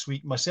squad last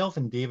week. Myself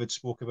and David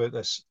spoke about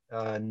this,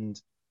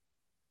 and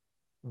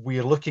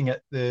we're looking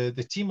at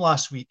the team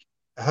last week.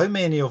 How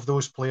many of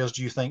those players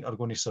do you think are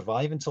going to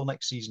survive until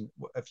next season?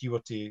 If you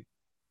were to,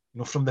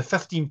 from the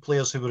 15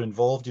 players who were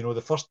involved,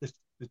 the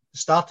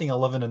starting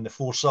 11 and the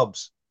 4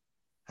 subs,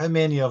 how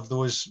many of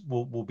those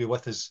will be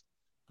with us,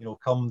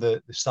 come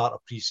the start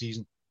of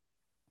pre-season?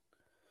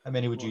 How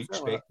many would you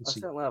expect to see?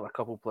 I certainly have a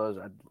couple of players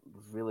I'd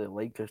really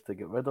like us to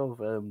get rid of.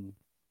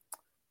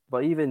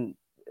 But even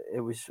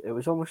it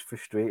was almost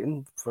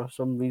frustrating for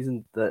some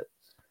reason that,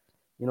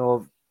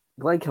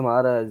 Glenn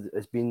Kamara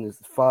has been as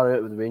far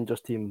out with the Rangers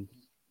team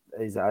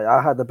as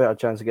I had a better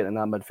chance of getting in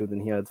that midfield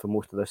than he had for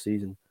most of this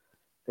season.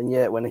 And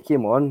yet when he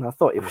came on, I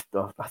thought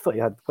he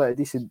had quite a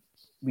decent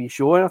wee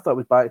show, and I thought it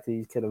was back to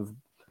his kind of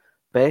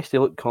best. He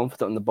looked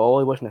confident on the ball.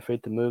 He wasn't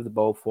afraid to move the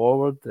ball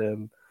forward.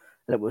 And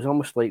it was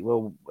almost like,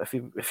 well, if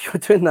you were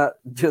doing that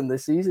during the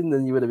season,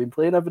 then you would have been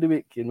playing every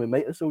week, and we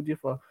might have sold you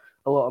for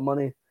a lot of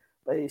money.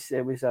 But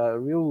it was a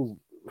real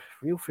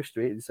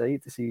frustrating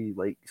sight to see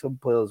like some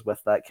players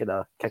with that kind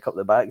of kick up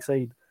the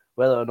backside.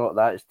 Whether or not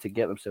that is to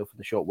get themselves in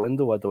the shop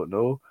window, I don't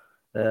know.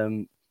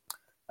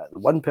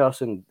 One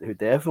person who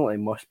definitely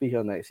must be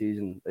here next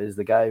season is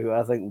the guy who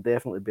I think will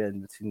definitely be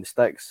in the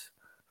sticks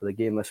for the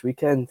game this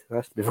weekend. It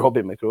has to be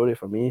Robbie McCrorie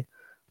for me.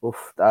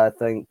 Oof, I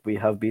think we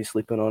have been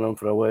sleeping on him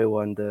for a while,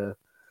 and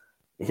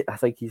I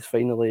think he's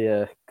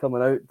finally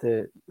coming out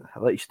to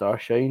let his star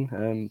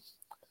shine.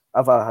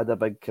 I've had a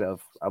big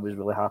I was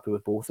really happy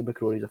with both the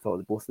McCrories. I thought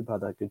they both of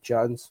them had a good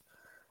chance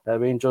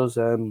at Rangers.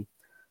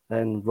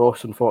 And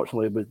Ross,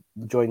 unfortunately,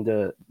 joined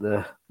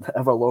the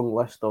ever long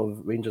list of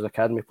Rangers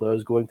Academy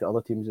players going to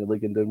other teams in the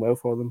league and doing well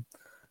for them.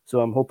 So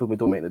I'm hoping we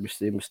don't make the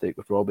same mistake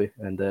with Robbie,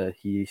 and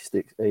he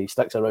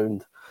sticks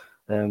around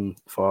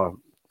for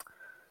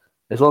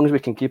as long as we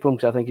can keep him,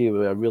 because I think he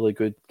was a really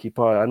good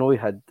keeper. I know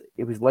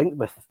he was linked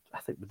with, I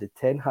think, did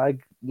Ten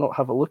Hag not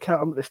have a look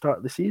at him at the start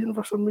of the season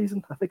for some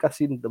reason? I think I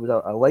seen there was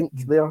a link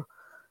there.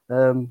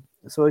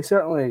 So he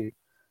certainly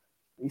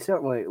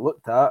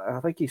looked at, and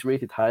I think he's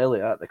rated highly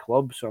at the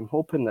club. So I'm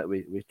hoping that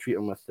we treat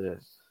him with the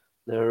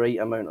right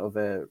amount of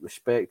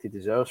respect he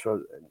deserves.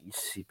 For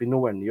he's been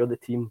nowhere near the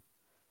team,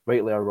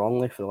 rightly or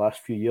wrongly, for the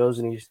last few years,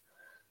 and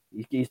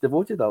he's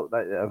devoted.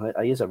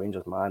 He is a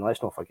Rangers man.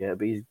 Let's not forget,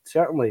 but he's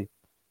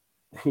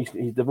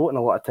devoting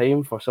a lot of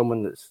time for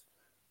someone that's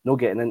not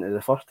getting into the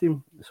first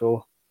team.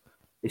 So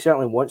he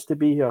certainly wants to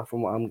be here,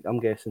 from what I'm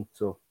guessing.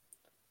 So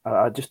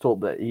I just hope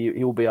that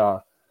he'll be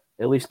at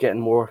least getting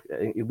more.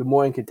 He'll be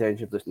more in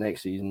contention for this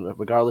next season,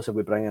 regardless if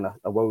we bring in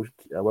a world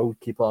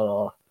keeper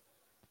or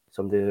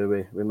somebody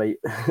who we might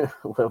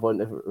live on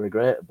to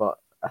regret. But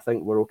I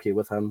think we're okay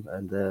with him,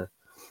 and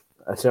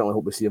I certainly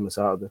hope we see him on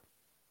Saturday.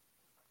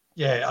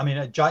 Yeah, I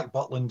mean, Jack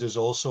Butland is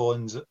also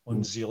on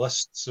the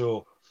list,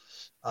 so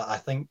I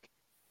think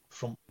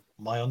from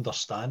my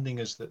understanding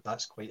is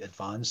that's quite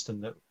advanced,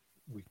 and that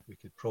we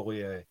could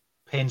probably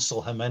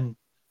pencil him in.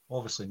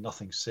 Obviously,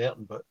 nothing's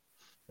certain, but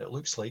it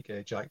looks like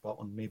Jack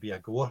Butland may be a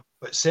goer.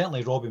 But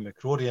certainly Robbie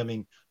McCrorie, I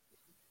mean,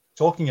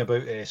 talking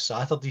about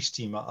Saturday's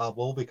team, I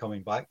will be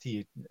coming back to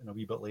you in a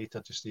wee bit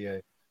later just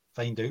to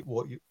find out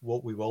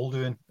what we will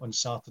do on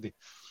Saturday.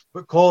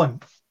 But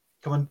Colin,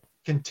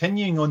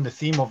 continuing on the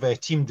theme of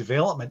team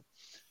development,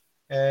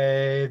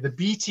 the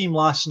B team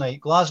last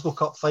night, Glasgow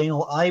Cup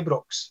final,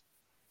 Ibrox,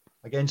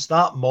 against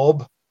that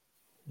mob,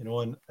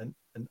 and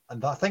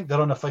I think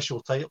their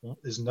unofficial title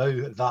is now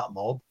that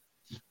mob.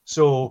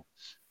 So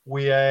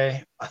we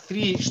a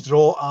 3-3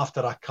 draw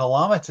after a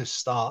calamitous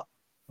start.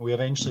 We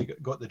eventually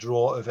got the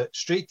draw of it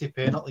straight to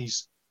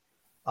penalties,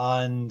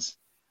 and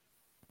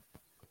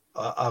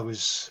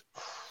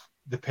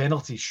the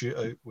penalty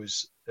shootout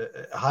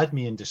it had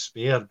me in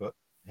despair. But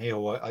hey,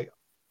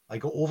 I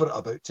got over it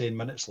about 10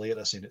 minutes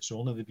later, saying it's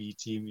only the B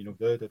team,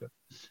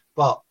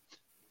 But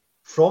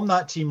from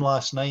that team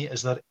last night,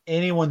 is there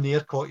anyone there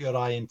caught your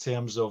eye in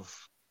terms of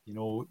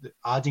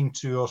adding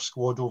to our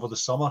squad over the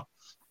summer?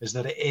 Is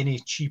there any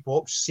cheap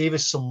ops? Save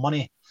us some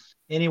money.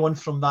 Anyone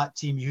from that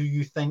team who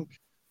you think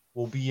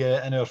will be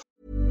in our...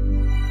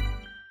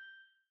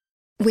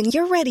 When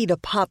you're ready to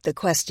pop the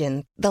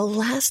question, the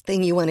last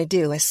thing you want to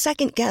do is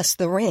second-guess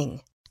the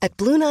ring. At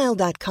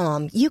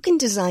BlueNile.com, you can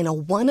design a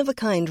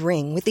one-of-a-kind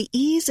ring with the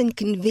ease and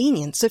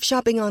convenience of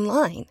shopping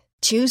online.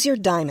 Choose your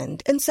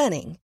diamond and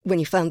setting. When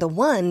you find the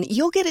one,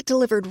 you'll get it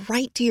delivered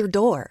right to your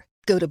door.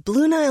 Go to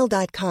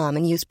BlueNile.com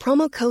and use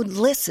promo code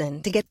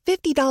LISTEN to get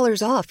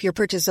 $50 off your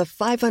purchase of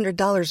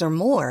 $500 or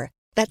more.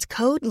 That's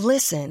code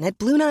LISTEN at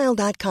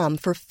BlueNile.com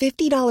for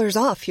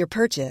 $50 off your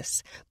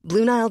purchase.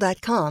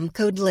 BlueNile.com,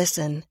 code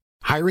LISTEN.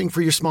 Hiring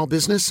for your small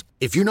business?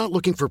 If you're not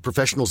looking for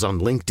professionals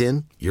on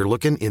LinkedIn, you're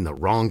looking in the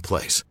wrong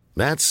place.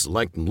 That's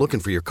like looking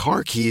for your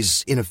car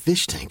keys in a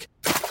fish tank.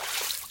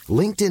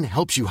 LinkedIn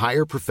helps you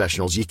hire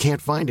professionals you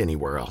can't find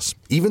anywhere else,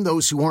 even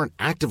those who aren't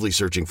actively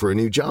searching for a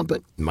new job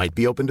but might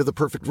be open to the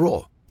perfect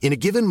role. In a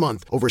given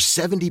month, over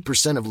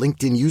 70% of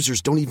LinkedIn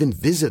users don't even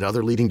visit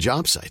other leading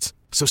job sites.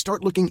 So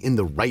start looking in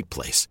the right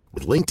place.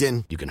 With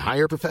LinkedIn, you can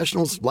hire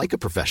professionals like a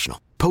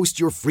professional. Post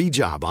your free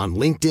job on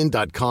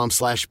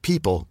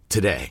linkedin.com/people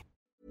today.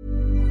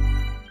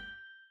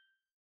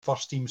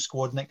 First team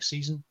squad next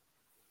season,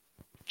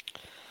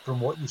 from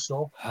what you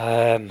saw?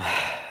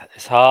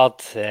 It's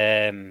hard.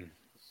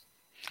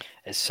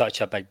 It's such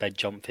a big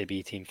jump for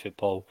B team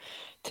football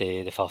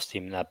to the first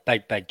team, and a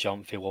big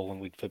jump for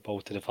Lowland League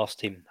football to the first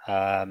team.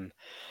 I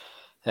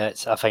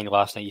think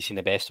last night you seen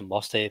the best and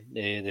worst the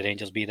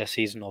Rangers be this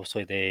season.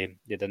 Obviously, they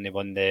didn't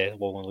win the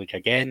Lowland League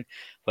again,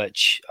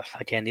 which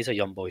again these are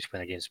young boys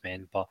playing against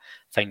men. But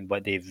I think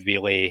what they've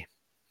really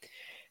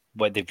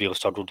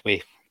struggled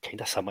with, kind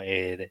of similar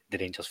to the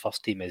Rangers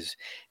first team, is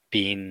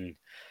being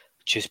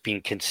just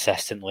been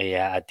consistently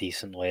at a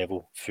decent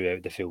level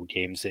throughout the full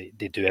games.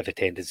 They do have a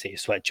tendency to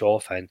switch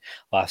off, and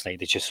last night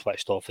they just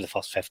switched off for the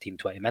first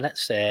 15-20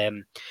 minutes,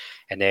 and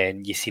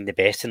then you've seen the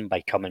best in them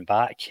by coming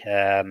back.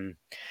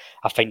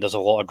 I think there's a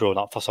lot of growing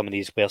up for some of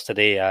these players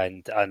today,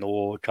 and I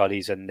know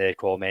Curry's in the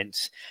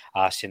comments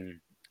asking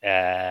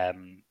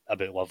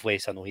about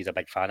Lovelace. I know he's a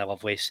big fan of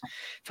Lovelace.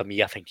 For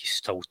me, I think he's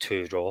still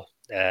too raw.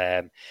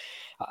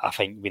 I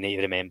think we need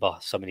to remember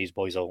some of these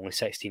boys are only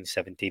 16,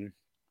 17.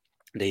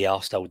 They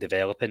are still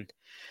developing.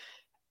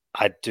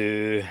 I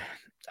do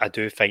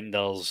think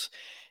there's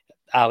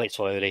Alex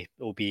Lowry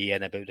will be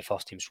in about the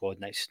first team squad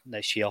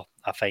next year.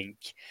 I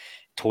think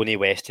Tony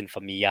Weston, for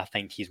me, I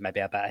think he's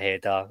maybe a bit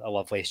ahead of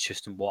Lovelace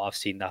just in what I've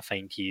seen. I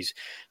think he's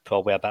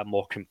probably a bit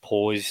more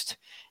composed.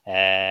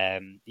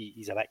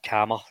 He's a bit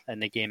calmer in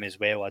the game as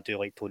well. I do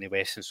like Tony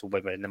Weston, so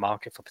when we're in the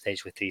market for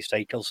potentially 3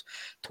 strikers,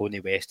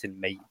 Tony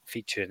Weston might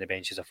feature in the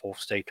bench as a 4th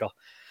striker.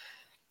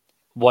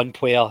 One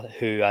player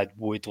who I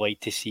would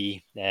like to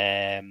see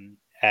in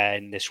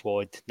the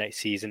squad next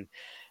season,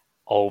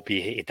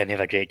 albeit he didn't have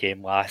a great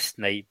game last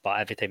night, but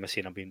every time I've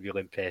seen him being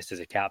really impressed,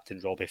 as a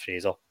captain, Robbie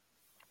Fraser.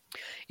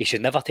 He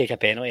should never take a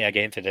penalty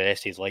again for the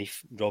rest of his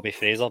life, Robbie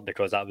Fraser,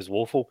 because that was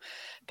woeful.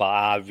 But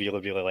I really,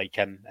 really like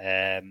him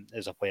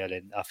as a player.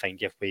 And I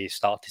think if we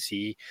start to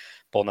see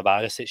Borna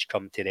Barisic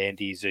come to the end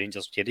of his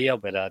Rangers career,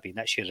 whether it be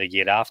next year or the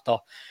year after,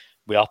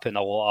 we are putting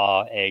a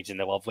lot of eggs in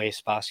the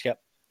Lovelace basket.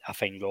 I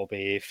think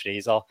Robbie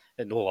Fraser,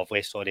 the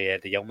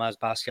Yilmaz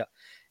basket.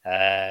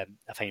 I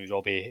think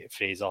Robbie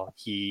Fraser,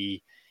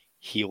 he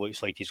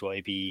looks like he's going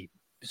to be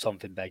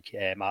something big.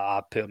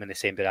 I put him in the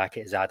same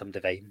bracket as Adam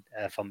Devine,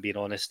 if I'm being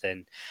honest,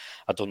 and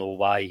I don't know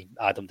why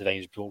Adam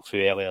Devine's broke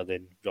through earlier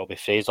than Robbie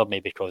Fraser,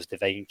 maybe because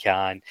Devine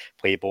can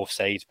play both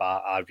sides,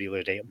 but I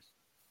really rate him.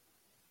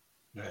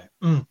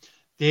 Right.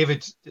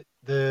 David,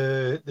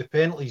 the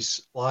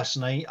penalties last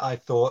night I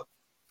thought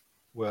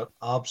were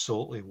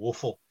absolutely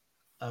woeful.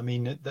 I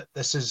mean,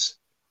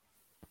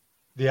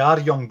 they are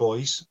young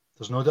boys,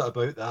 there's no doubt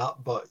about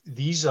that, but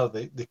these are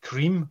the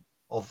cream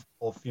of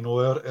our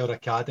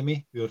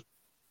academy who are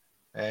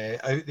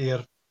out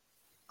there,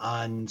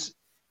 and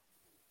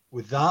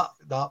with that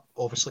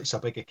obviously it's a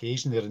big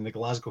occasion. They're in the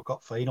Glasgow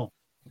Cup final,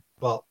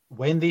 but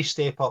when they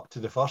step up to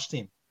the first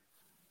team,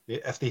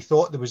 if they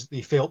thought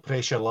they felt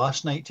pressure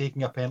last night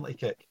taking a penalty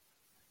kick,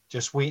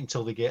 just wait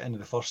until they get into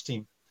the first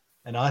team.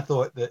 And I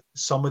thought that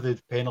some of the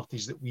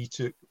penalties that we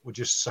took would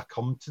just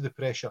succumb to the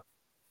pressure.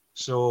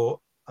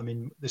 So, I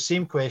mean, the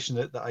same question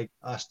that I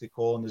asked to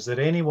Colin, is there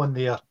anyone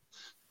there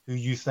who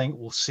you think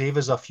will save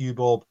us a few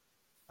bob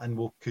and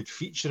could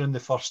feature in the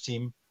first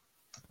team?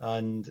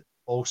 And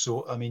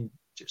also, I mean,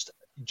 just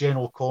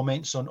general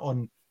comments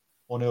on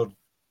our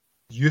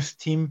youth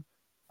team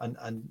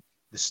and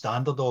the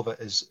standard of it.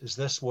 Is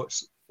this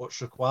what's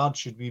required?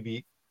 Should we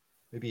be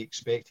maybe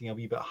expecting a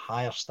wee bit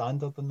higher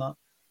standard than that?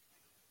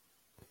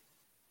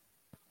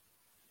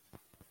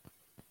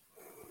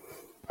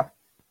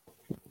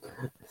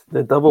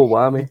 The double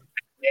whammy.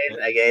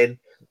 Again,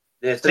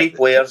 the 3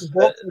 players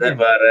that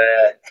were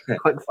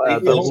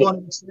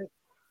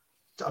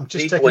I'm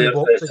just taking the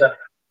box again.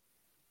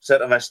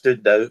 Sort of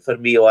stood out for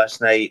me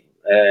last night,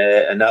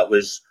 and that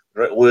was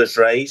Lewis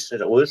Rice. Is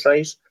it Lewis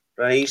Rice?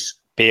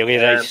 Bailey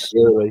Rice.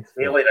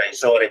 Bailey Rice,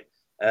 sorry.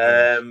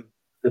 The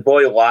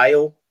boy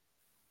Lyle.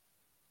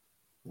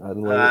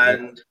 And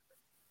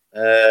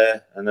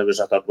there was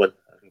a third one.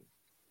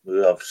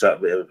 I've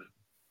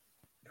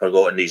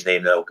forgotten his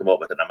name that I'll come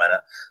up with in a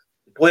minute.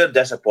 The player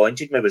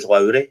disappointed me was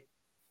Lowry.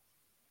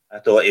 I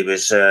thought he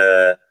was.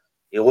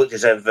 He looked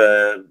as if,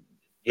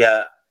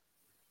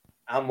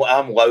 I'm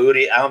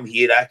Lowry. I'm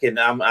here. I can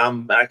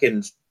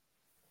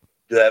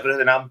do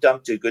everything. I'm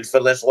too good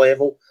for this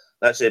level.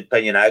 That's the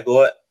opinion I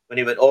got. When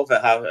he went off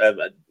at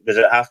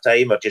half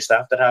time or just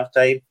after half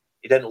time,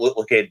 he didn't look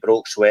like he had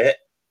broke sweat,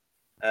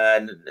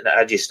 and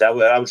I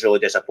was really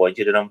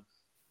disappointed in him.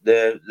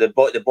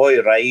 The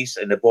boy Rice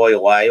and the boy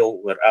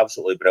Lyle were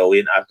absolutely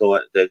brilliant. I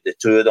thought the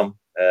 2 of them,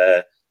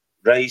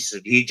 Rice,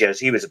 he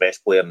was the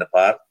best player in the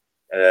park.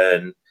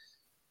 And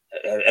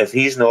if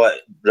he's not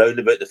round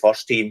about the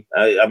first team,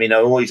 I mean,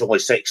 I know he's only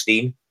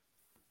 16,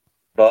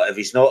 but if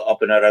he's not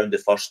up and around the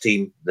first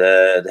team,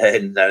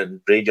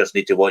 then Rangers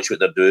need to watch what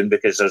they're doing,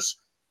 because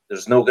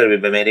there's not going to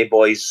be many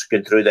boys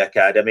going through the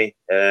academy.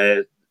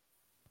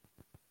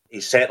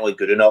 He's certainly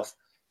good enough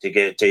to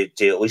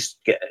at least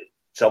get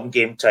some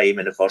game time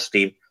in the first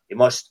team. He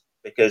must,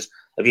 because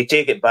if you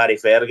take it Barry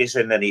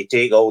Ferguson and you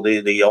take all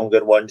the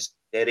younger ones,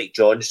 Derek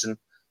Johnson,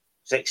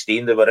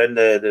 16, they were in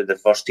the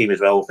first team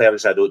as well.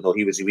 Ferguson, I don't know,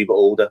 he was a wee bit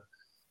older.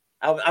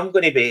 I'm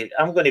going to be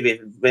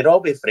with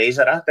Robbie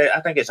Fraser. I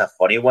think it's a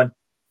funny one,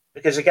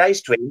 because the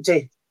guy's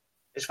 20,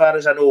 as far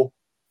as I know,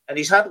 and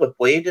he's hardly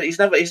played. He's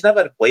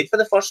never played for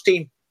the first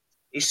team.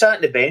 He's sat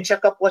on the bench a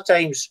couple of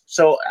times.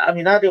 So I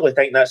mean, I really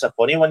think that's a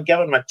funny one. Give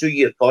him a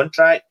 2-year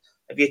contract.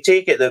 If you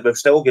take it that we've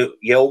still got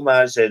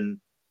Yilmaz and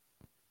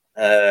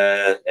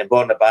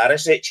Borna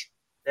Barisic,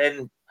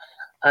 then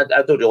I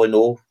don't really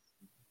know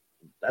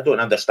I don't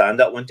understand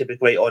that one, to be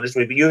quite honest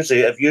with you.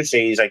 If you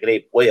say he's a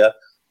great player,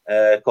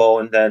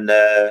 Colin, then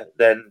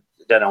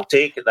I'll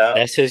take that.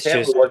 This is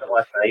just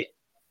last night.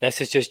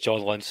 This is just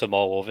John Lunsome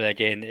all over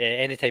again.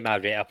 Anytime I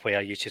rate a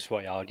player, you just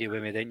want to argue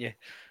with me, didn't you?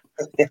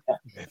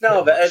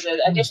 No, but I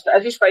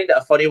just find it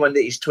a funny one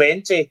that he's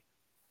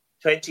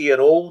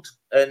 20-year-old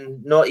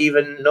and not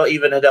even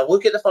had a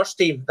look at the first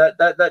team.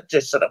 That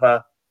just sort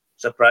of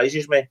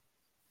surprises me.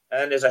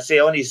 And as I say,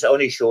 on his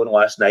show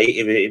last night,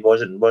 he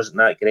wasn't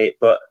that great.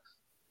 But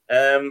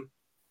in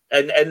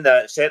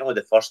that, certainly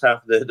the first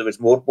half, there was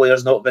more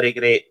players not very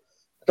great.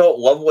 I thought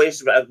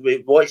Lovelace,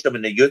 we watched him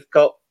in the Youth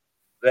Cup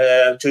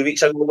 2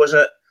 weeks ago, was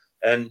it?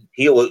 And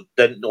he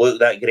didn't look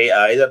that great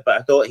either.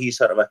 But I thought he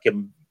sort of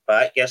came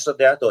back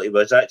yesterday. I thought he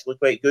was actually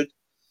quite good.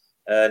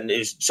 And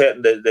it's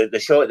certainly the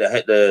shot that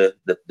hit the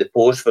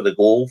post for the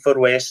goal for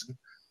Weston.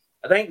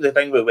 I think the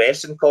thing with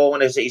Weston,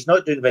 Colin, is that he's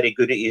not doing very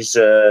good at his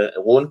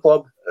loan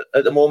club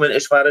at the moment,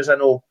 as far as I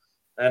know.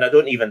 And I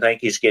don't even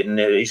think he's getting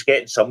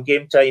some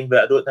game time,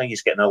 but I don't think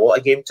he's getting a lot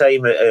of game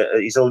time at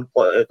his own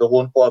at the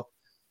loan club.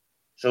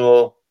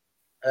 So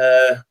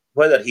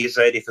whether he's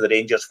ready for the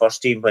Rangers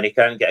first team when he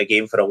can't get a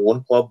game for a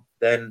loan club,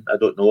 then I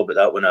don't know about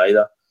that one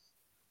either.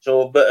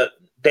 So, but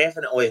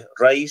definitely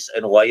Rice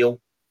and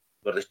Lyle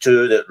were the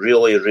two that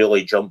really,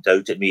 really jumped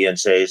out at me and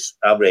says,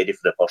 I'm ready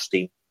for the first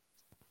team.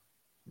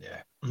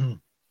 Yeah.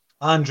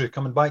 Andrew,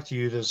 coming back to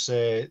you,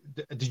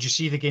 did you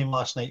see the game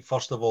last night,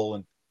 first of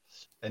all?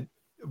 And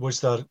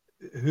was there,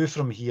 who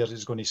from here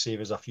is going to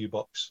save us a few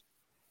bucks?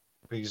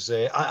 Because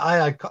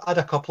I had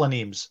a couple of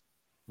names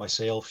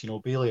myself,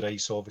 Bailey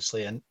Rice,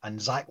 obviously,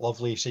 and Zach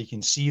Lovelace. So you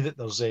can see that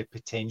there's a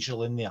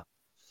potential in there.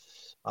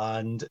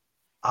 And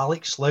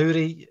Alex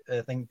Lowry,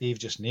 I think Dave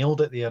just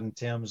nailed it there in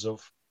terms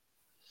of,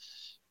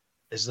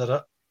 is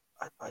there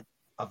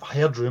I've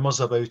heard rumours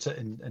about it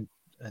and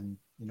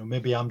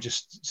maybe I'm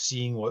just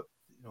seeing what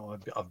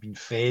I've been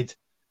fed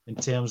in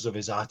terms of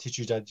his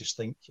attitude. I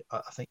think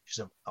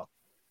he's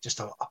just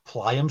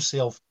apply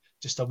himself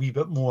just a wee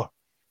bit more.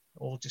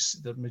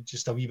 Just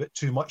a wee bit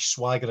too much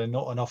swagger and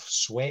not enough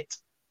sweat,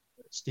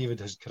 as David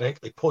has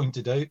correctly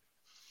pointed out.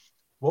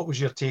 What was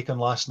your take on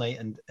last night?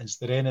 And is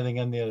there anything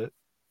in there,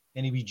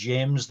 any wee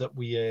gems that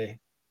we've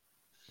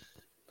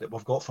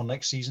got for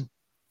next season?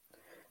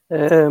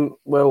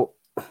 Well,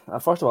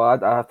 first of all, I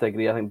have to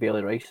agree. I think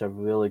Bailey Rice is a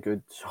really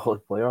good,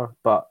 solid player,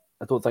 but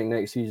I don't think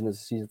next season is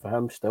the season for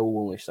him. Still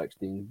only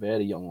 16,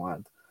 very young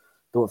lad.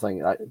 Don't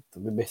think that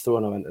we'd be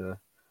throwing him into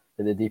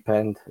the deep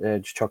end,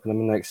 just chucking him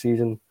in next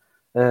season.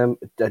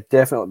 I'd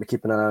definitely be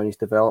keeping an eye on his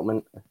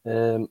development.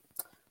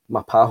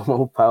 My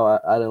pal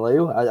Aaron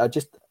Lyle.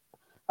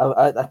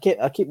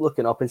 I keep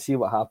looking up and see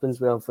what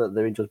happens with him for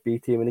the Rangers B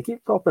team, and he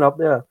keeps popping up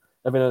there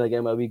every now and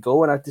again where we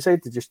go. And I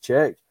decided to just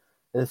check.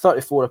 In the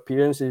 34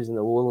 appearances in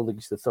the Lowland League,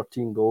 he's the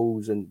 13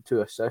 goals and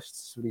 2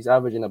 assists. He's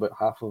averaging about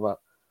half of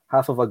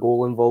a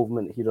goal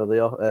involvement here or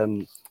there.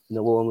 In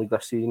the Lowland League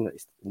this season,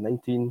 it's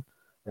 19.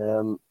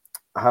 I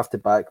have to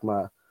back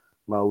my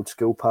old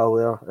school pal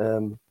there.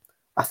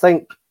 I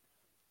think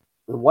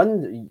the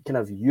one kind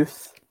of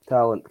youth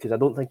talent, because I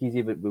don't think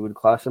we would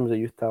class him as a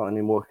youth talent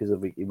anymore, because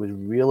he was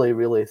really,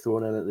 really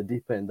thrown in at the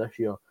deep end this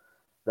year,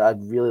 that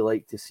I'd really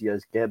like to see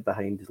us get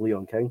behind is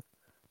Leon King.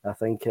 I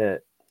think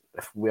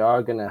if we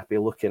are going to be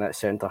looking at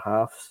centre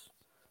halves,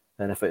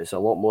 and if it's a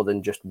lot more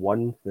than just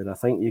one, then I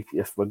think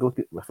if we're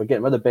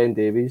getting rid of Ben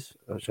Davies,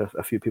 which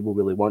a few people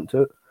really want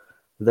to,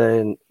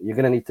 then you're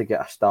going to need to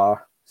get a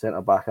star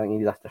centre back. I think you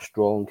need a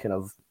strong kind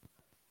of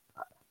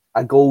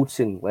a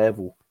Goldson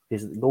level.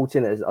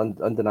 Goldson is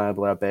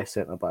undeniably our best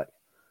centre back.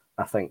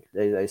 I think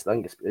it's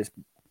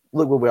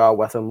look where we are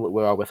with him, look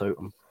where we are without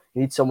him.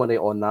 You need somebody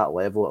on that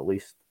level at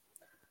least.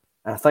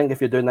 And I think if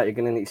you're doing that, you're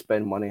going to need to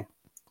spend money.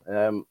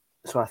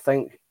 So I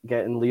think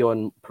getting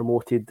Leon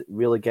promoted,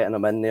 really getting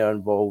him in there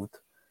involved,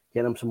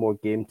 getting him some more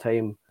game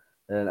time,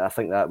 and I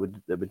think that would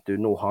do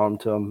no harm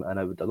to him, and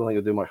I don't think it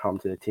would do much harm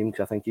to the team,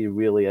 because I think he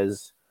really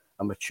is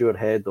a mature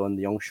head on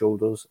the young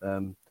shoulders.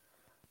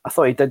 I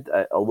thought he did,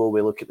 although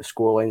we look at the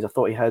scorelines, I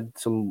thought he had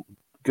some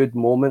good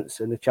moments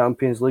in the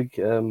Champions League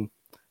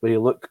where he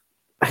looked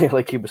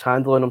like he was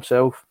handling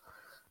himself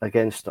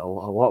against a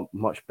lot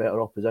much better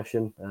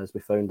opposition, as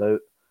we found out.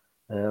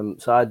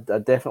 So I'd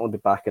definitely be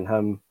backing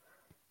him.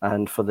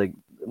 And for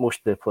most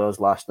of the players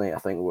last night, I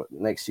think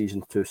next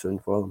season's too soon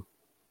for them.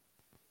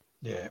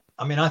 Yeah,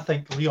 I mean, I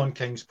think Leon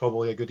King's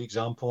probably a good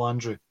example,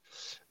 Andrew,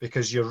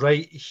 because you're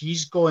right.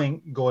 He's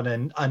going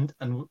in, and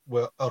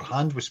our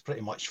hand was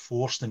pretty much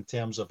forced in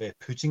terms of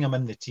putting him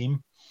in the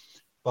team,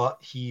 but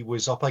he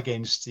was up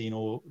against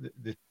the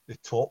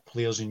top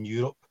players in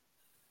Europe,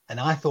 and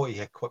I thought he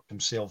equipped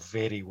himself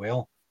very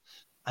well.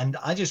 And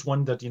I just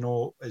wondered,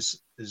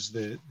 is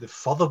the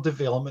further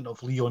development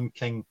of Leon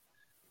King,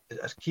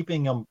 is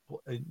keeping him,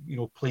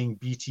 playing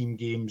B team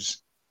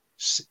games,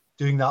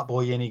 doing that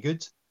boy any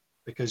good?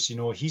 Because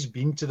he's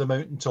been to the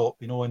mountaintop,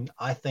 and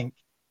I think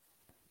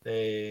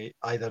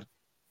either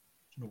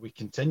we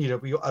continue.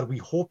 Are we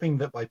hoping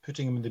that by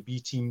putting him in the B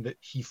team that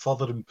he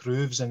further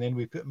improves, and then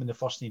we put him in the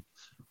first team?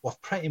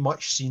 We've pretty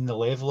much seen the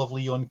level of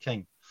Leon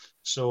King.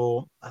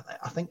 So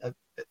I think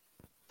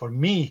for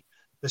me,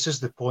 this is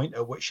the point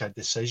at which a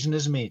decision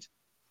is made.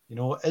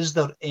 Is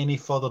there any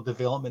further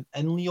development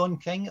in Leon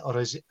King, or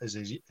has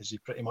he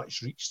pretty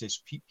much reached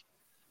his peak?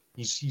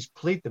 He's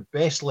played the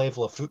best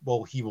level of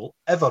football he will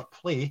ever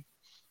play,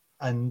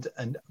 and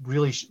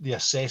really the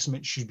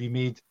assessment should be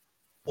made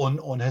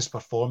on his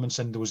performance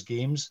in those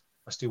games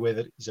as to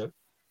whether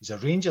he's a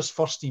Rangers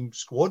first team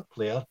squad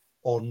player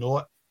or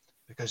not,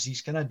 because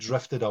he's kind of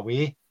drifted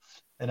away,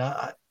 and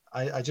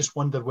I just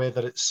wonder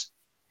whether it's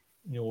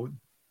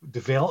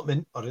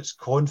development or it's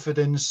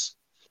confidence.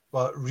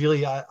 But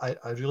really, I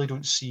really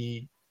don't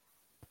see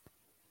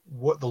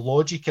what the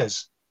logic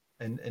is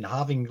in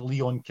having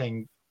Leon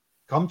King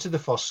come to the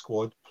first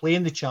squad, play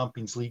in the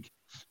Champions League,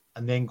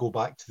 and then go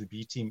back to the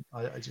B team.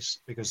 I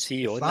just because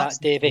see on that,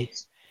 Davey.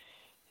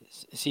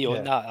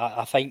 On that,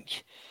 I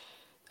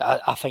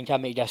think I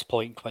make this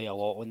point quite a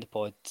lot on the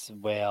pod,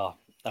 where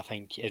I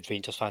think as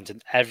Rangers fans,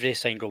 and every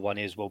single one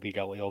of us will be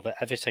guilty of it.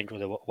 Every single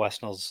of the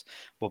listeners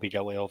will be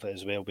guilty of it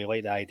as well. We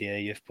like the idea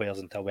of youth players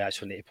until we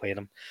actually need to play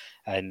them,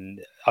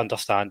 and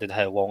understanding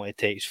how long it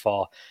takes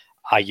for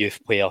a youth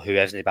player who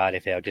isn't Barry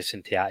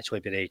Ferguson to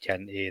actually break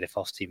into the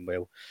first team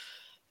well.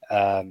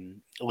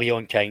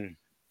 Leon King,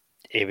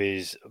 he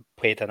was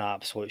played an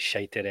absolute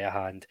shite of their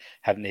hand,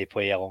 having to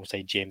play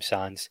alongside James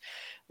Sands.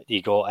 He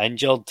got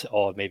injured,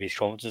 or maybe his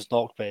confidence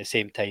knocked, but at the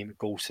same time,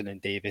 Golson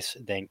and Davis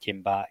then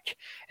came back,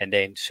 and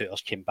then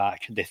Souters came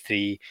back, the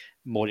three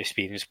more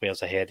experienced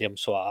players ahead of him.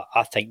 So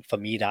I think for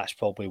me, that's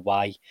probably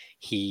why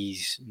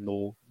he's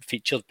no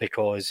featured,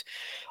 because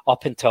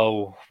up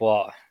until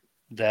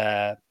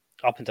about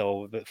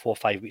 4 or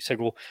 5 weeks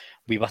ago,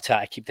 we were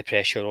trying to keep the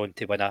pressure on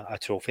to win a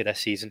trophy this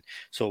season.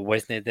 So it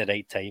wasn't the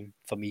right time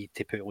for me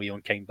to put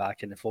Leon King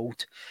back in the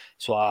fold.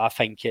 So I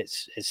think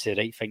it's the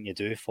right thing to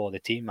do for the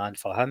team and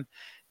for him.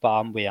 But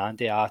I'm with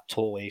Andy. I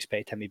totally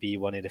expect him to be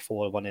one of the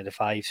 4, one of the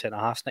 5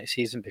 centre-halves next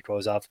season,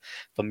 because I've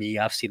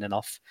seen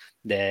enough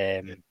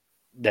that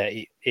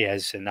he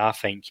is. And I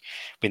think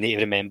we need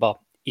to remember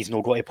he's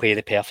not going to play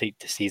the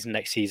perfect season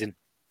next season,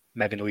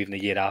 maybe not even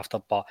the year after,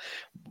 but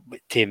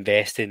to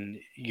invest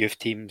in youth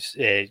teams,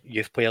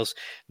 youth players,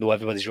 not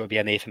everybody's going to be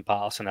a Nathan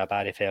Patterson or a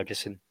Barry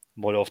Ferguson.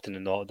 More often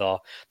than not,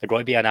 they're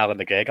going to be an Alan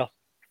McGregor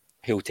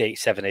who'll take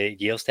 7 or 8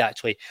 years to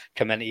actually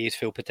come into his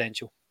full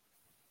potential.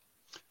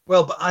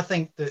 Well, but I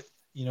think that,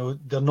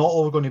 they're not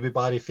all going to be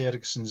Barry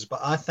Fergusons, but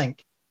I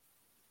think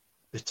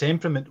the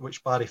temperament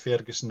which Barry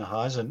Ferguson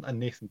has and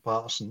Nathan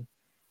Patterson,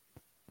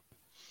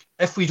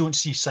 if we don't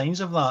see signs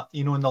of that,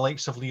 in the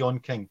likes of Leon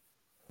King,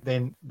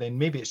 then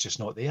maybe it's just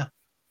not there.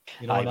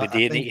 But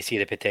they need to see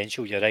the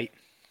potential, you're right.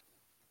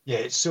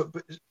 Yeah,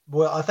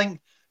 I think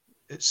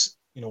it's,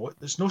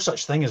 there's no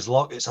such thing as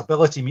luck. It's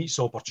ability meets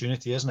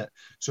opportunity, isn't it?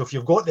 So if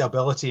you've got the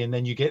ability and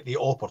then you get the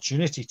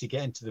opportunity to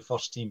get into the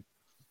first team,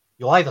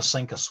 you'll either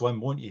sink or swim,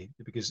 won't you?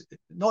 Because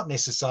not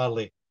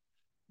necessarily,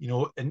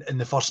 in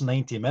the first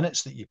 90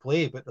 minutes that you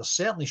play, but there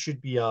certainly should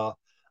be a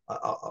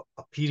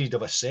period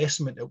of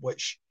assessment at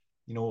which,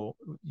 your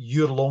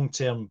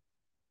long-term,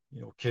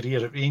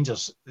 career at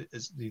Rangers,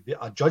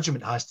 a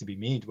judgment has to be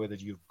made whether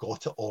you've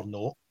got it or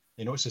not.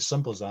 It's as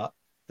simple as that.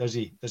 Does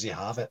he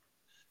have it?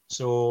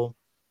 So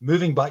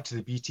moving back to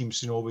the B team,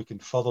 so we can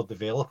further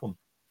develop him.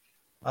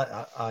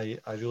 I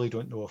really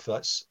don't know if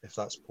that's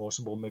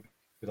possible. Maybe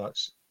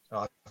that's.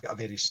 I've got a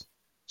very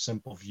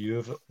simple view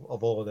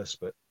of all of this,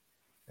 but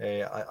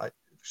I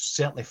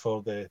certainly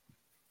for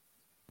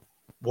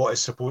what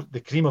is supposed, the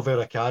cream of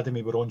our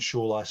academy were on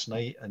show last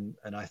night, and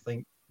I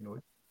think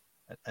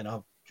and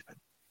I've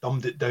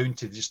dumbed it down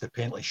to just a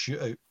penalty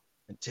shootout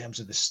in terms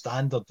of the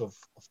standard of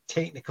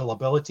technical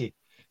ability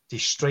to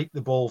strike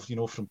the ball,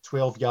 from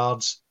 12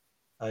 yards.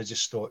 I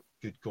just thought,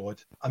 good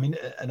God. I mean,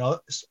 and a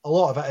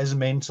lot of it is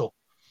mental,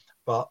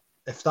 but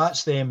if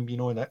that's them,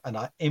 in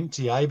an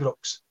empty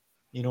Ibrox,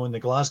 in the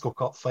Glasgow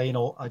Cup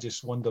final, I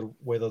just wonder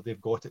whether they've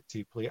got it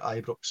to play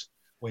Ibrox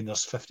when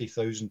there's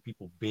 50,000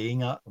 people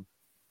baying at them.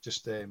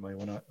 Just my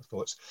own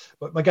thoughts.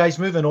 But my guys,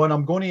 moving on,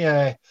 I'm going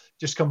to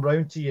just come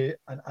round to you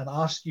and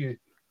ask you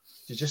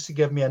to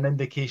give me an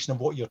indication of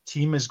what your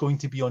team is going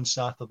to be on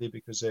Saturday,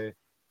 because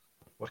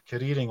we're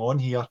careering on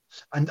here.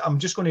 And I'm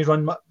just going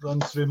to run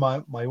through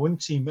my own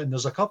team. And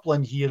there's a couple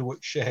in here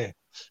which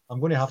I'm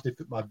going to have to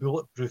put my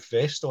bulletproof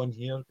vest on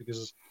here,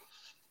 because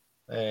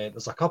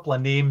there's a couple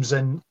of names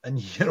in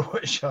here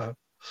which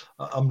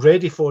I'm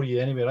ready for you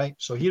anyway, right?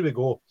 So here we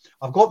go.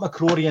 I've got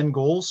McCrory in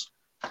goals,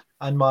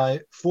 and my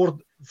 4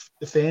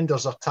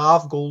 defenders are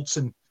Tav,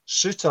 Goldson,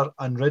 Suter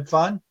and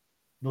Ridvan.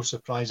 No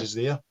surprises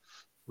there.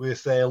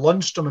 With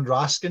Lundstrom and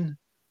Raskin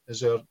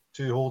as our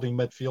 2 holding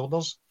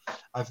midfielders.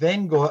 I've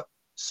then got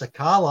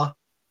Sakala,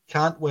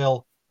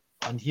 Cantwell,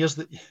 and here's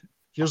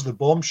the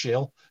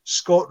bombshell,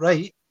 Scott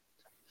Wright,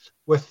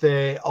 with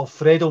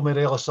Alfredo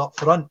Morelos up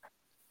front.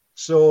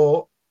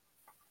 So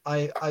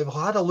I've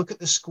had a look at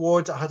the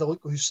squad. I had a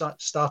look who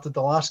started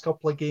the last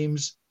couple of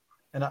games,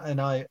 and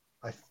I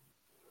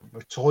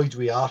toyed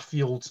with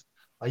Arfield.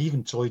 I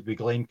even toyed with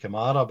Glenn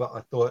Kamara, but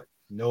I thought,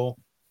 no,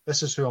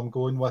 this is who I'm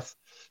going with.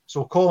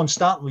 So Colin,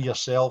 start with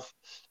yourself.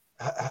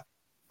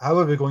 how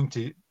are we going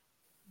to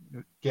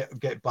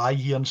get by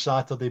here on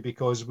Saturday?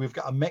 Because we've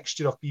got a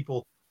mixture of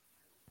people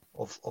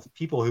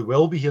who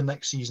will be here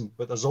next season,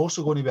 but there's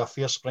also going to be a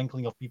fair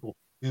sprinkling of people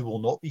who will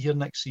not be here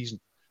next season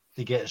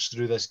to get us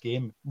through this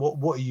game.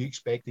 What are you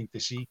expecting to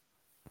see?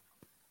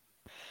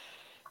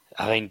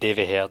 I think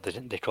Davey heard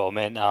the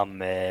comment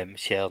I'm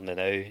sharing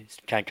now.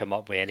 Can't come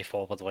up with any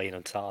forward line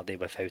on Saturday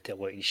without it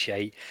looking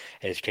shite.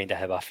 It's kind of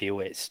how I feel.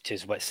 It's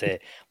just what's the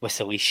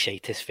least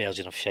shitest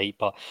version of shite.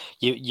 But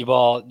you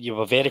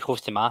were very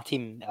close to my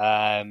team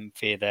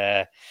for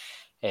the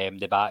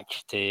back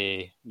to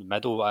the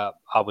middle. I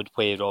would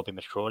play Robbie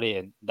McCrory,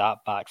 and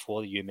that back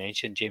four that you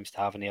mentioned, James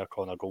Tavernier,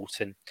 Connor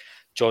Goldson,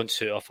 John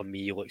Souttar for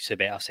me looks the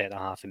better centre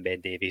half in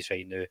Ben Davies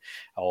right now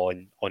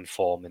on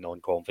form and on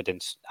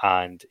confidence,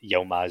 and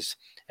Yilmaz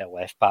at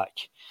left back.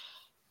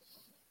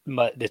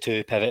 The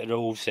two pivot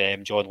roles,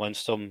 John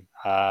Lundstrom,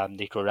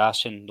 Nico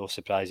Rashin, no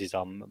surprises,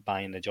 I'm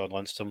buying the John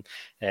Lundstrom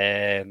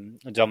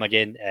drum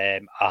again.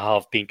 I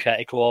have been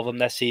critical of him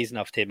this season.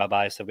 I've taken my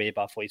bias away,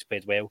 but I thought he's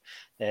played well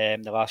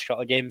the last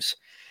couple of games.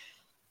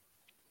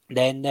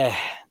 Then the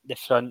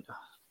front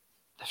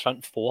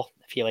four,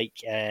 I feel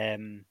like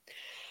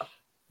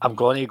I'm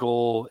going to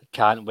go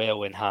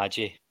Cantwell and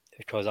Hadji,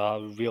 because I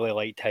really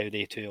liked how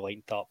they two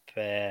linked up,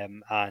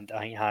 and I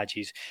think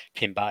Hadji's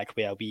came back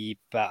with a wee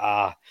bit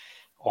of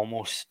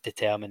almost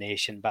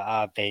determination, but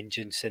a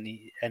vengeance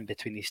in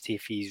between his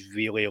teeth. He's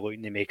really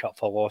looking to make up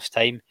for lost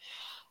time.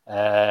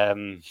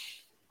 I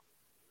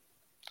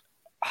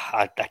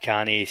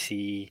can't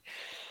see.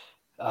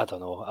 I don't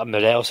know.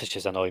 Morelos is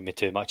just annoying me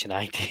too much, and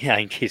I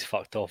think he's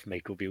fucked off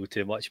Michael Beale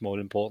too much, more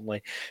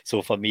importantly.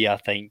 So for me, I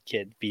think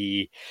it'd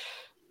be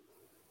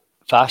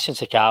Fashion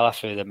Sakala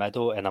through the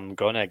middle, and I'm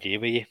going to agree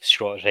with you.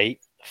 Scott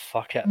Wright,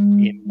 fuck it.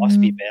 He must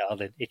be better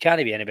than... He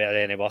can't be any better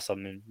than any worse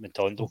than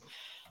Matondo.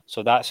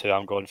 So that's who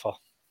I'm going for.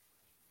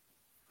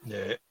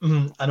 Yeah,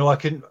 I know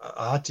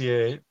I had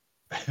to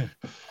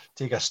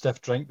take a stiff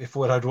drink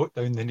before I wrote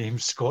down the name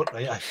Scott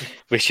Wright.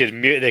 We should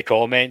mute the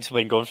comments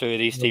when going through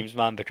these teams,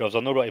 man, because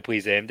I'm not going to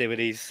please MD with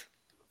these.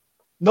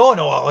 No,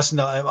 listen,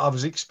 I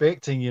was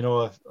expecting,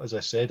 as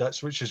I said,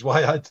 which is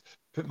why I'd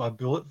put my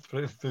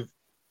bulletproof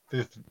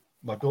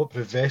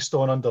vest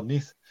on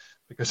underneath,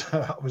 because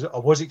I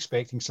was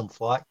expecting some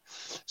flack.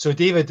 So,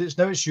 David,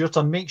 it's your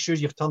turn. Make sure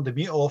you've turned the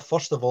mute off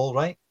first of all,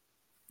 right?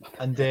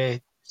 And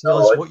tell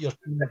us what your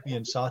team will be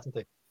on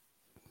Saturday.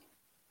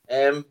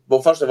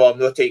 Well, first of all, I'm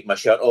not taking my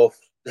shirt off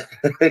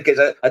because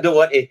I don't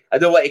want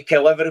to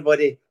kill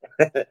everybody.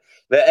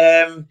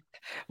 But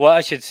what I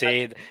should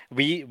say,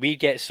 we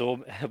get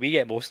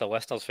most of the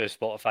listeners through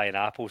Spotify and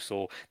Apple,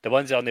 so the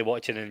ones that are only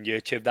watching on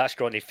YouTube, that's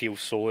going to feel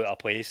so out of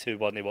place who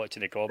weren't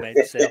watching the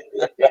comments.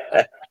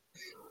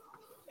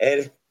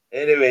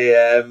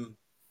 Anyway,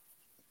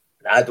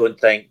 I don't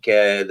think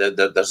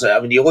there's. I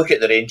mean, you look at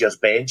the Rangers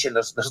bench, and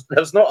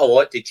there's not a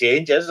lot to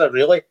change, is there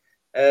really?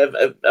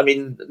 I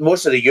mean,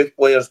 most of the youth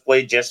players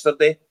played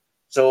yesterday,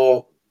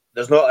 so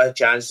there's not a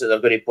chance that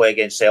they're going to play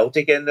against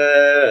Celtic in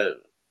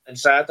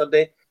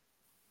Saturday.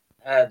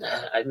 And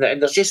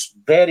there's just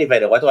very,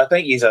 very little. I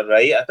think he's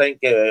right. I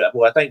think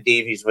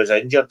Davies was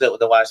injured at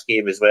the last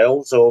game as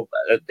well, so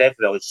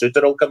definitely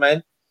Souttar will come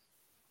in.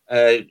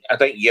 I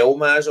think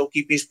Yilmaz will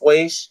keep his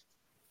place.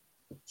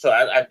 So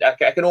I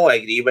can only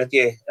agree with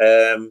you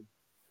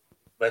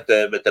with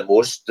the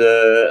most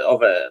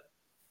of it.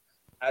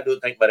 I don't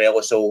think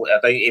Morelos will. I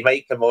think he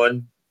might come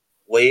on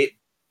late,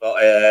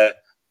 but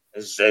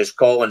as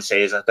Colin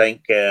says, I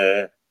think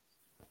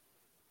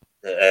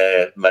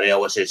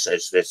Morelos is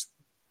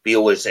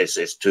Beale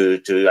is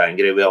too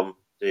angry with him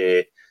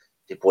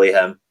to play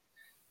him.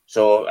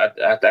 So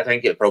I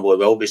think it probably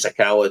will be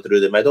Sakala through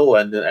the middle,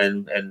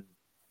 and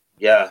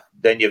yeah,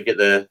 then you've got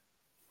the,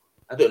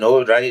 I don't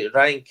know,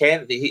 Ryan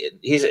Kent.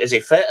 Is he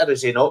fit or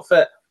is he not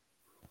fit?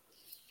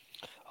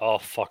 Oh,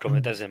 fuck him!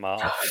 It doesn't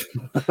matter.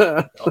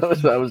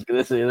 That's what I was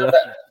going to say.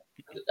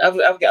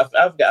 I've got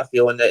a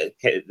feeling that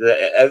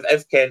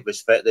if Kent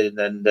was fit,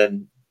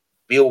 then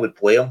Beale would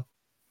play him,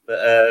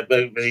 but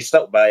he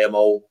stuck by him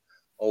all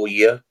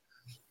year.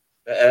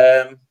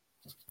 But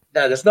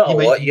there's not a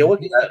lot. You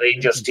look at that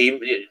Rangers team,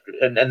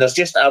 and there's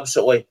just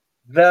absolutely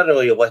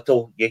very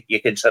little you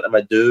can sort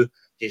of do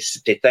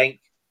to think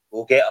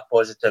we'll get a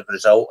positive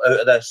result out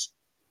of this,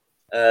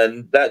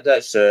 and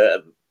that's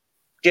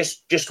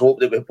just hope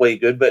that we play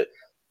good. But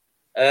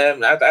I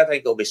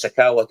think it'll be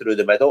Sakala through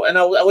the middle, and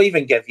I'll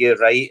even give you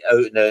Wright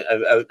out in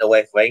the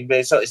left wing. But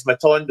it's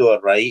Matondo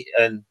or Wright,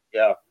 and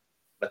yeah,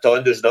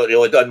 Matondo's not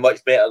really done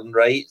much better than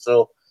Wright,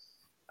 so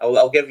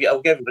I'll give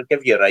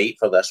you Wright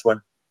for this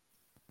one.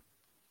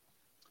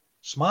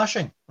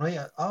 Smashing, right?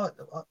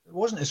 It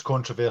wasn't as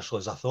controversial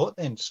as I thought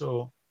then,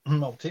 so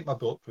I'll take my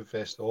bulletproof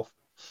vest off.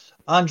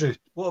 Andrew,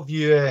 what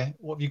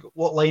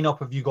lineup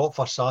have you got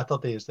for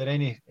Saturday? Is there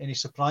any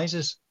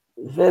surprises?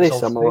 Very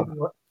similar.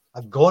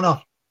 A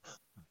goner.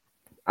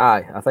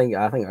 Aye, I think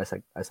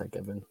that's a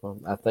given.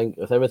 I think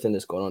with everything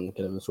that's going on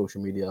kind of on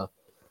social media,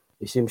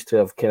 he seems to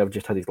have kind of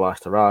just had his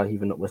last hurrah,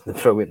 even though it wasn't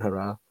a brilliant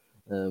hurrah,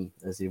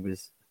 as he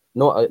was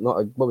not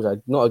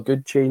a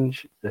good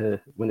change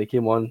when he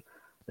came on.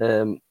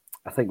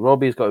 I think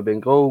Robbie's got to be in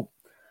goal.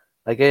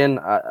 Again,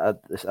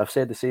 I've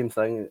said the same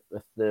thing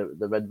with the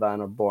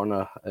Ridvan or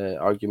Borna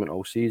argument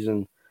all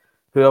season.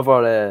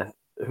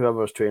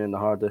 Whoever's training the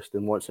hardest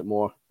and wants it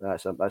more,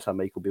 that's a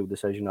Michael Beale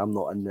decision. I'm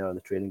not in there on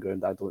the training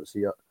ground. I don't see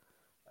it.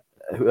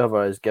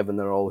 Whoever is giving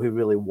their all, who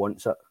really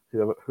wants it,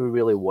 who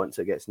really wants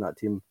it gets in that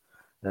team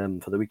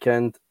for the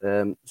weekend.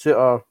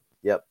 Suter,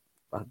 yep.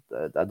 I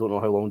don't know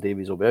how long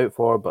Davies will be out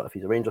for, but if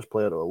he's a Rangers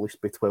player, it'll at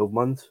least be 12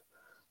 months.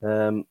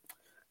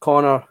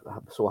 Connor,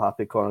 I'm so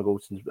happy Connor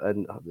Goldson's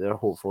in there,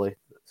 hopefully,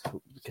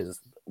 because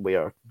we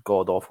are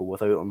god awful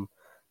without him.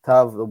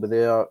 Tav will be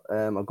there.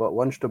 I've got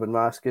Lundstrom and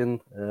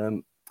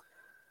Raskin.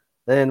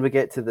 Then we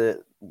get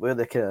to where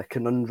the kind of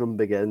conundrum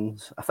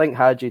begins. I think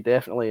Hadji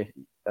definitely,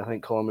 I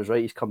think Colin was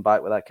right, he's come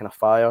back with that kind of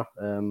fire.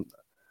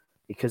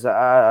 Because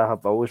I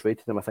have always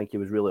rated him. I think he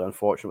was really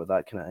unfortunate with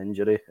that kind of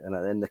injury. And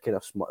then the kind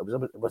of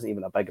it wasn't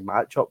even a big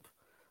matchup.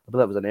 I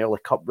believe it was an early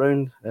cup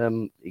round.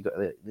 He got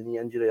the knee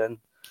injury in.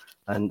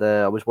 And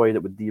I was worried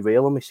it would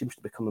derail him. He seems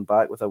to be coming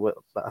back with a bit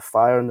of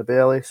fire in the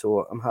belly.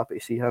 So I'm happy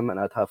to see him, and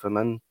I'd have him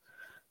in.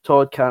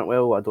 Todd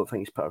Cantwell, I don't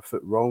think he's put a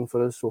foot wrong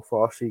for us so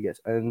far, so he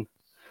gets in.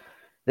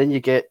 Then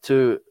you get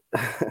to...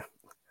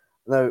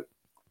 Now,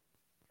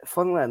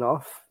 funnily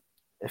enough,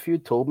 if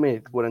you'd told me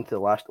going into the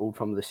last Old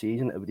Firm of the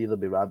season, it would either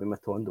be Rabbi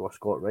Matondo or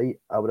Scott Wright,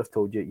 I would have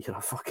told you you're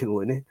a fucking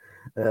loony.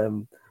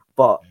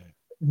 But...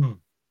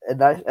 And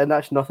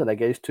that's nothing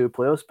against two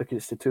players, because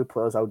it's the two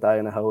players I'll die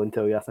on a hill and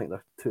tell you I think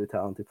they're two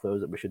talented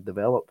players that we should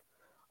develop.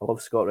 I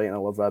love Scott Wright and I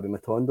love Rabbi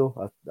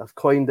Matondo. I've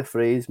coined the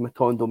phrase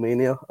Matondo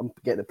Mania. I'm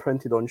getting it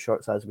printed on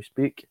shirts as we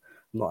speak.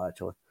 I'm not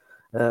actually.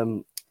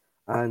 And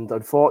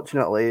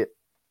unfortunately,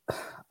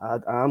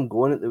 I'm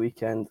going at the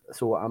weekend,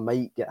 so I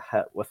might get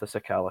hit with a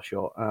Sakala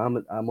shot.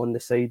 I'm on the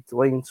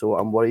sideline, so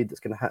I'm worried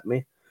it's going to hit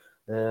me.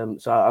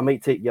 So I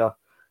might take your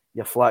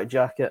flak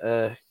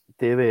jacket,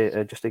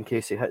 Davey, just in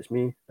case he hits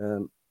me.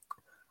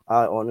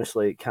 I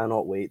honestly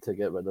cannot wait to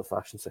get rid of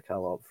Fashion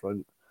Sakala up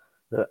front.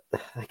 The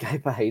guy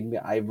behind me,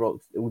 Ibrox,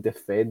 will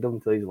defend him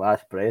to his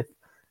last breath.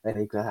 And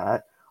he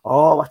goes,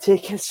 oh, we're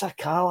taking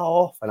Sakala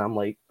off. And I'm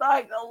like,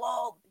 thank the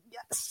Lord,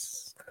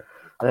 yes.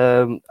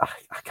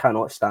 I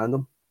cannot stand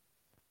him.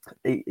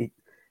 The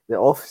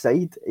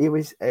offside, it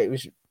was,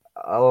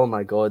 oh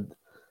my God.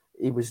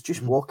 He was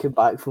just walking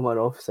back from an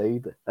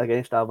offside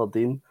against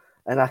Aberdeen.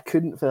 And I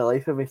couldn't for the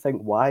life of me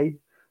think why.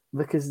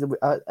 Because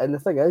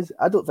the thing is,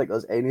 I don't think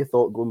there's any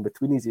thought going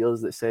between his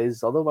ears that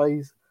says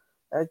otherwise.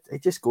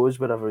 It just goes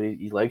wherever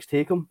his legs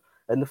take him.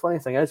 And the funny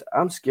thing is,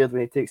 I'm scared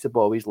when he takes the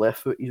ball, his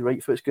left foot, his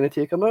right foot's going to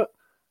take him out.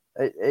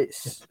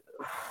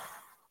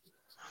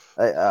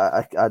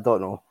 I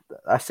don't know.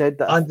 I said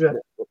that Andrew,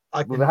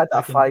 when we had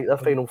the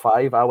final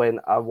five, I went,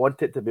 I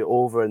want it to be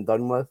over and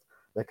done with,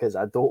 because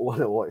I don't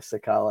want to watch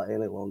Sakala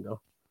any longer.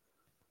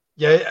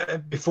 Yeah,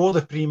 before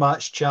the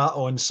pre-match chat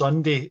on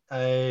Sunday,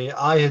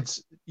 I had,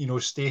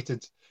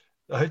 stated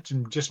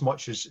just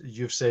much as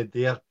you've said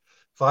there,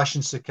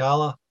 Fashion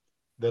Sakala,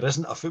 there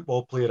isn't a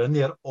football player in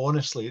there.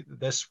 Honestly,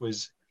 this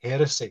was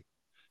heresy.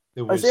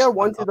 Ozair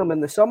wanted them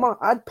in the summer.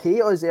 I'd pay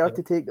Ozair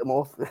to take them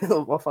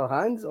off our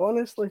hands,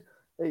 honestly.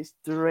 It's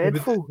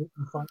dreadful.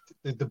 In fact,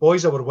 the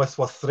boys I were with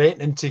were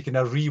threatening taking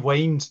a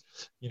rewind,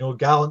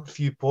 gallant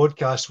few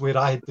podcasts where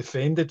I had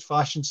defended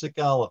Fashion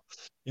Sakala,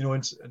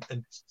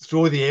 and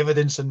throw the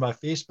evidence in my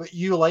face. But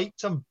you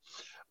liked him.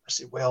 I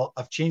said, well,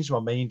 I've changed my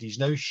mind. He's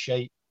now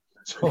shite.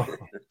 So...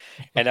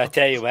 And I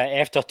tell you what,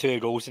 after 2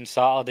 goals on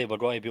Saturday, we're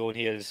going to be on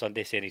here on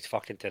Sunday saying he's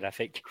fucking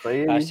terrific.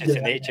 That's just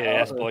the nature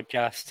of this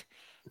podcast.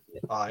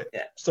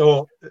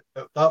 So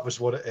that was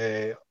what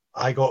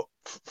I got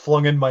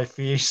flung in my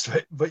face,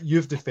 but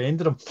you've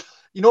defended him.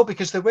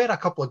 Because there were a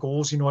couple of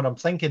goals, and I'm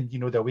thinking,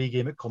 the away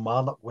game at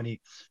Kilmarnock when he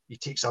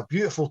takes a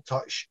beautiful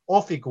touch,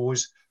 off he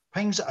goes,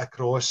 pings it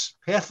across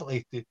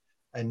perfectly,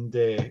 and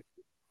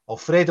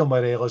Alfredo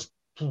Morella's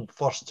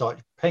first touch,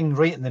 ping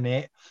right in the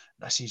net.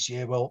 And I says,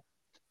 yeah, well,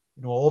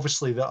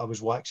 obviously that I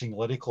was waxing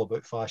lyrical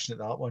about Fashion at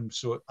that one.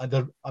 So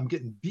I'm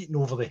getting beaten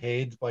over the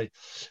head by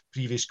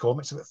previous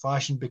comments about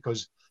Fashion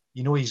because,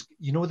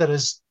 there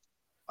is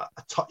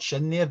a touch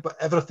in there, but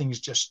everything's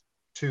just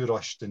too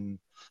rushed and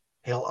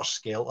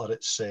helter-skelter.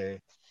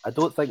 I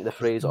don't think the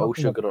phrase all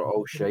sugar or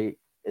all shite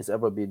has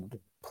ever been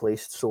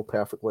placed so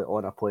perfectly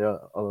on a player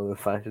other than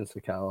Fashion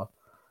Sakala.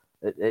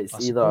 It's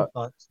either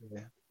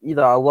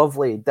a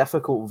lovely,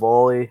 difficult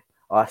volley,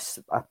 a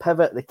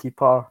pivot the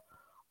keeper,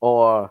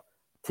 or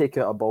take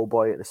out a ball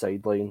boy at the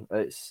sideline.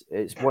 It's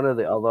one or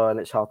the other, and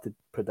it's hard to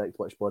predict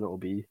which one it will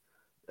be.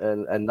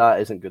 And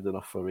that isn't good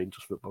enough for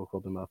Rangers Football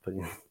Club, in my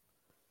opinion.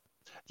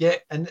 Yeah,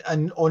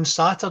 and on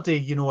Saturday,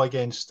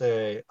 against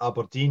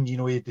Aberdeen, he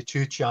had the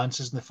 2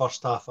 chances in the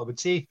first half. I would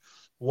say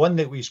one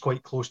that was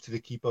quite close to the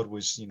keeper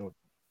was,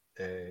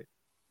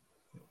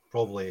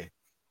 probably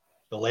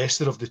the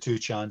lesser of the 2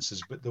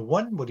 chances, but the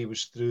one where he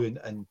was through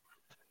and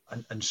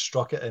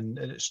struck it in,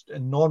 and it's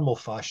in normal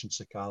Fashion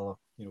Sakala,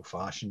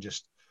 Fashion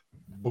just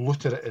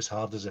bloated it as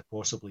hard as it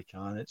possibly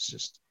can. It's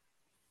just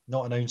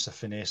not an ounce of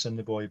finesse in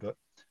the boy, but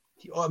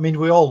I mean,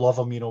 we all love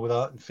him, with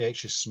that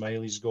infectious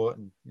smile he's got,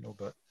 and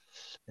but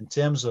in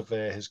terms of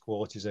his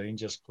quality as a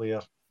Rangers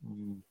player,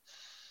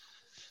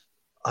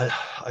 I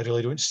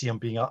really don't see him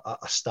being a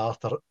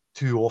starter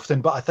too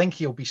often, but I think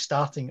he'll be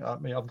starting. I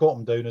mean, I've got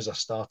him down as a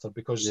starter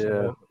because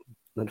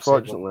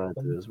unfortunately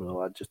I do as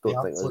well. I just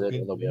don't think there's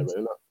any other way around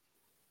it.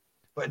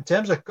 But in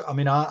terms of, I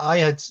mean,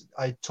 I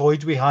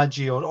toyed with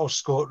Hadji or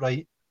Scott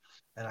Wright,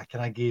 and I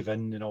kind of gave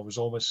in, I was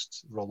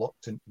almost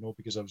reluctant,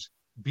 because I was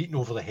beaten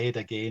over the head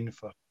again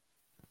for,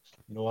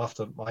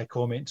 after my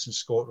comments on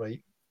Scott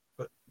Wright.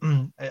 But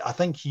I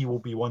think he will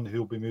be one who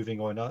will be moving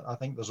on. I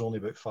think there's only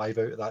about 5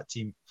 out of that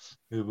team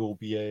who will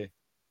be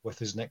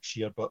with us next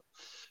year. But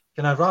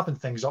kind of wrapping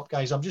things up,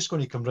 guys, I'm just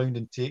going to come round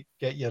and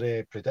get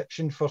your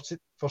prediction for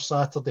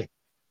Saturday.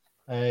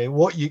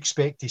 What you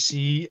expect to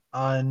see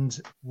and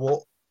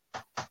what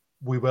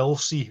we will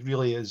see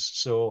really is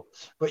so.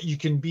 But you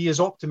can be as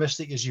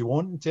optimistic as you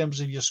want in terms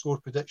of your score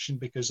prediction,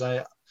 because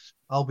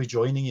I'll be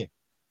joining you.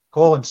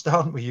 Colin,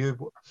 starting with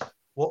you,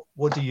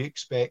 what do you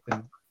expect,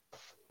 and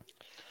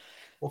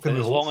what can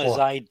we hope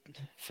for?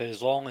 For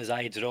as long as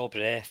I draw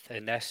breath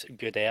in this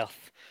good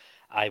earth,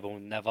 I will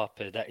never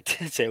predict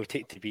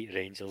Celtic to beat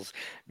Rangers,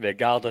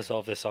 regardless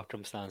of the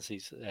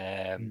circumstances.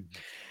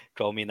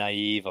 Call me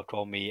naive or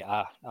call me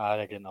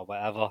arrogant or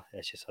whatever.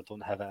 It's just I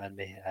don't have it in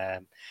me.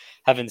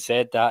 Having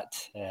said that,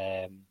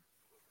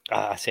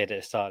 I said at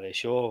the start of the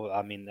show,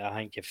 I mean, I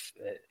think if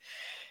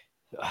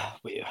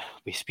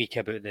we speak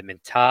about the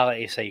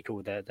mentality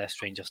cycle that this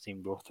Rangers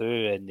team go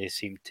through, and they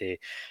seem to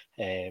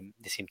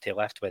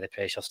lift with the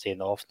pressure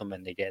staying off them,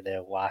 and they get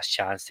their last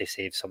chance to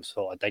save some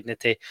sort of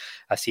dignity.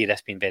 I see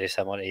this being very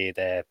similar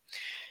to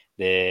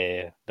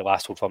the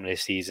last Old Firm of the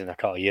season a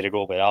couple of years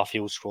ago, where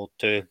Arfield scored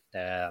 2.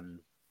 I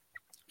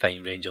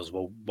think Rangers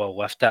will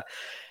lift it,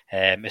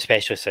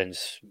 especially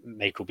since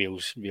Michael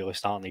Beale's really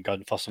starting to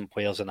gun for some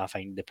players, and I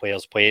think the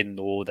players playing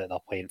know that they're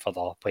playing for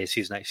the play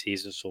season next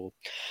season. So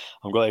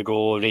I'm going to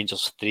go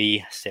Rangers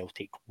 3,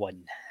 Celtic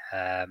 1.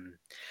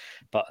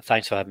 But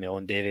thanks for having me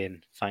on, Davey,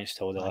 and thanks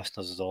to all the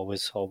listeners as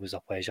always. Always a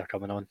pleasure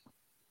coming on.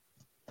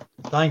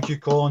 Thank you,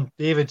 Colin.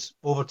 David,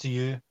 over to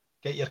you.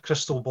 Get your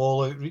crystal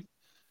ball out.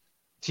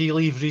 Tea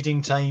leaf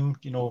reading time.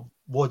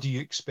 What do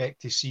you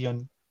expect to see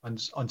on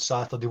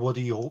Saturday? What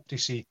do you hope to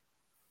see?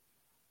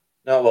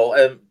 No,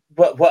 well,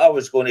 what I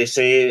was going to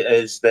say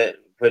is that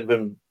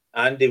when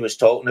Andy was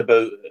talking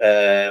about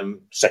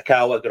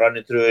Sakala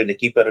running through and the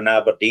keeper in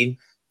Aberdeen,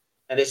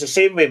 and it's the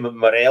same way with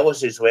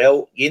Morelos as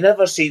well. You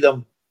never see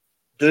them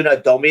doing a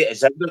dummy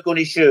as if they're going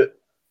to shoot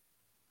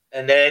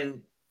and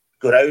then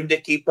go round the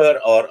keeper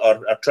or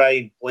try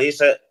and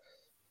place it.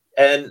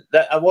 And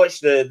I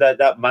watched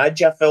that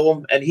Madja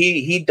film, and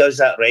he does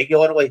that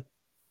regularly.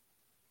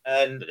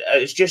 And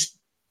it's just,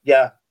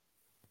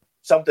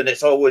 something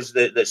that's always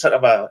that sort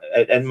of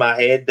in my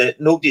head that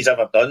nobody's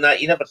ever done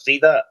that. You never see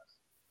that.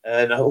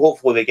 And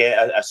hopefully we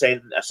get a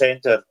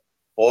centre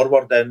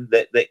forward in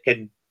that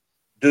can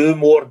do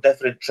more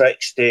different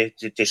tricks to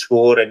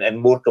score and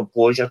more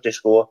composure to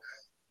score.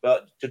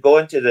 But to go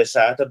into the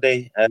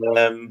Saturday,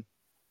 I'm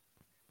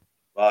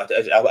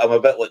a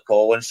bit like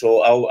Colin,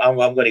 so I'm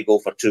going to go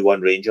for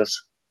 2-1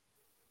 Rangers.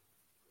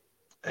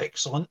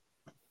 Excellent.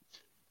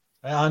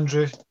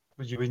 Andrew,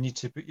 would you need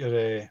to put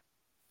your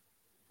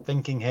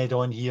thinking head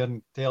on here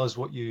and tell us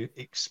what you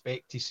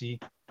expect to see?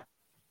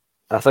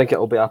 I think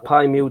it'll be a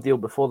pie meal deal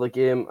before the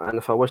game, and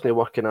if I wasn't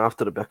working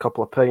after, it'll be a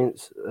couple of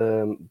pints.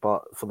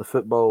 But for the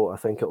football, I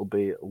think it'll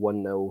be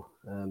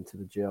 1-0 to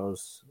the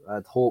Gers.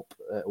 I'd hope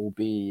it will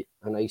be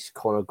a nice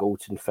Connor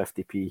Goldson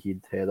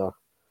 50p header,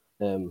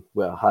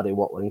 where Harry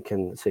Watling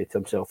can say to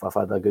himself, "I've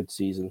had a good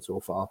season so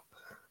far."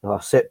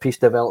 A set piece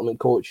development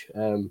coach.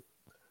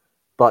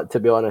 But to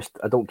be honest,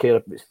 I don't care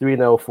if it's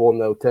 3-0,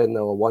 4-0,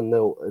 10-0 or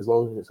 1-0. As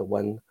long as it's a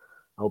win,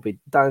 I'll be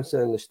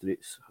dancing in the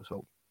streets.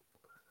 So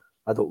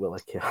I don't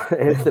really care.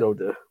 Anything I'll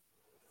do.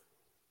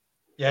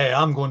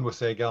 Yeah, I'm going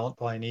with Gallant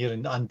Pioneer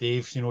and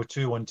Dave.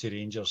 2-1 to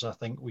Rangers. I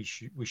think we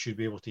should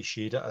be able to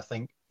shade it. I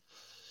think,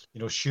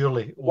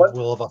 surely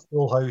we'll have a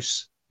full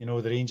house. The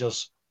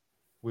Rangers,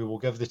 we will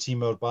give the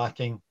team our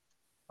backing.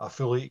 I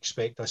fully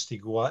expect us to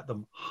go at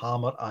them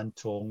hammer and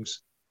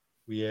tongs.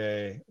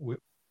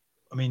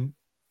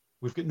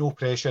 We've got no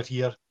pressure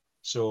here,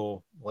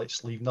 so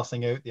let's leave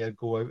nothing out there.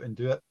 Go out and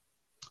do it.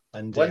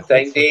 And one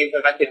thing, Dave,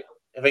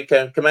 if I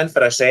can come in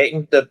for a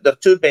second, the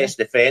two best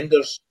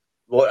defenders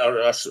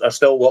are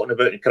still walking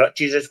about in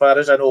crutches, as far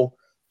as I know.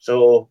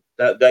 So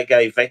that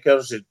guy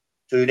Vickers,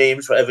 2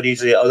 names, whatever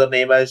his other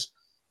name is,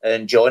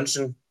 and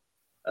Johnson,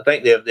 I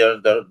think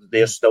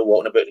they're still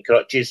walking about in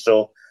crutches.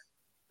 So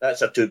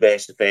that's our 2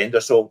 best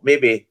defenders. So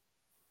maybe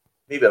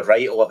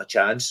Wright will have a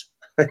chance.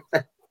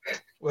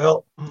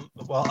 Well,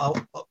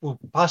 we're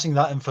passing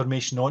that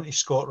information on to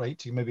Scott Wright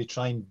to maybe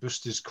try and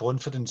boost his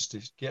confidence to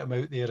get him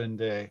out there. And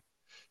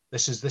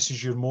this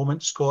is your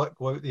moment, Scott.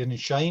 Go out there and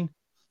shine.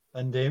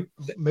 And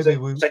maybe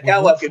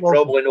Sakala could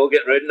probably not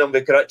get rid of them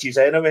with crutches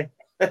anyway,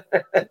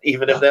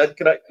 even if they had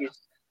crutches.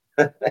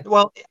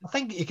 Well, I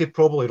think he could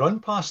probably run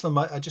past them.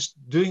 I just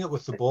doing it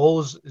with the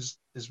ball is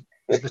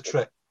the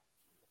trick.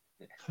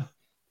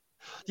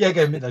 Yeah,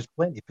 again, there's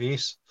plenty of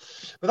pace.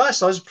 But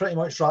that's us pretty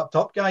much wrapped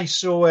up, guys.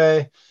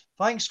 So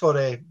thanks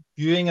for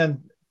viewing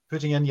and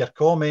putting in your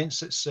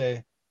comments. It's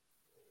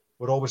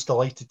we're always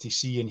delighted to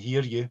see and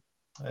hear you.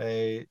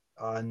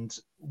 And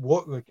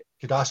what we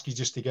could ask you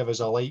just to give us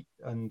a like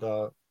and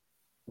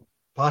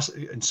pass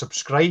and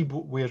subscribe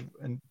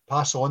and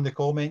pass on the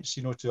comments,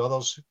 to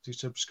others to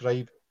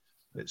subscribe.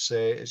 It's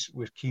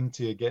we're keen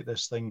to get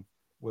this thing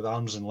with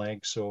arms and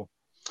legs. So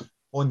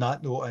on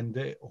that note,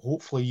 and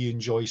hopefully you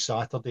enjoy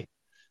Saturday.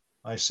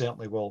 I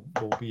certainly will.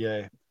 Will be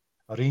a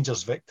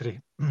Rangers victory,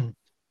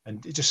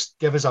 and just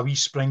give us a wee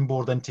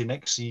springboard into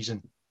next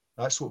season.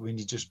 That's what we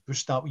need. Just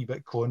boost that wee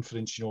bit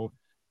confidence.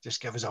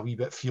 Just give us a wee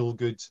bit feel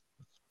good,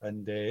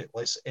 and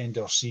let's end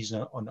our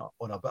season on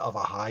a bit of a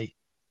high.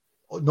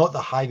 Not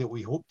the high that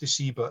we hope to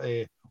see, but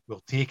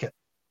we'll take it.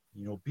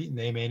 Beating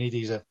them any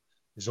days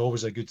is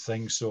always a good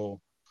thing.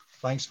 So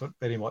thanks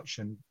very much,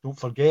 and don't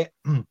forget,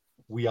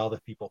 we are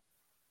the people.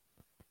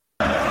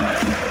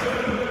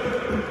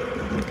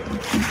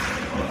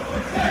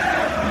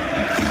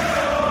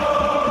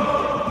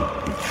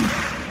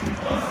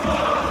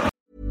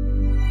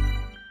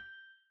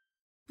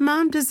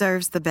 Mom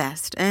deserves the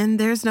best, and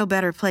there's no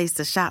better place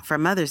to shop for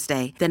Mother's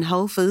Day than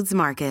Whole Foods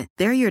Market.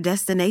 They're your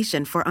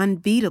destination for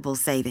unbeatable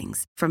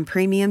savings, from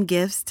premium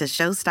gifts to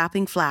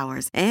show-stopping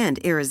flowers and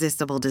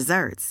irresistible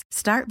desserts.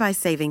 Start by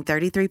saving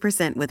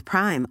 33% with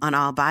Prime on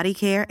all body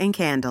care and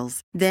candles.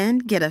 Then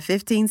get a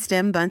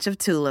 15-stem bunch of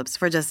tulips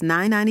for just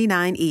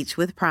 $9.99 each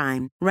with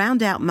Prime.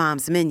 Round out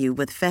Mom's menu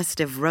with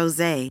festive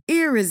rosé,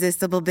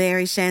 irresistible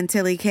berry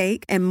chantilly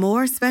cake, and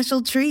more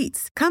special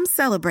treats. Come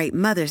celebrate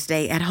Mother's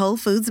Day at Whole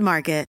Foods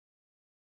Market.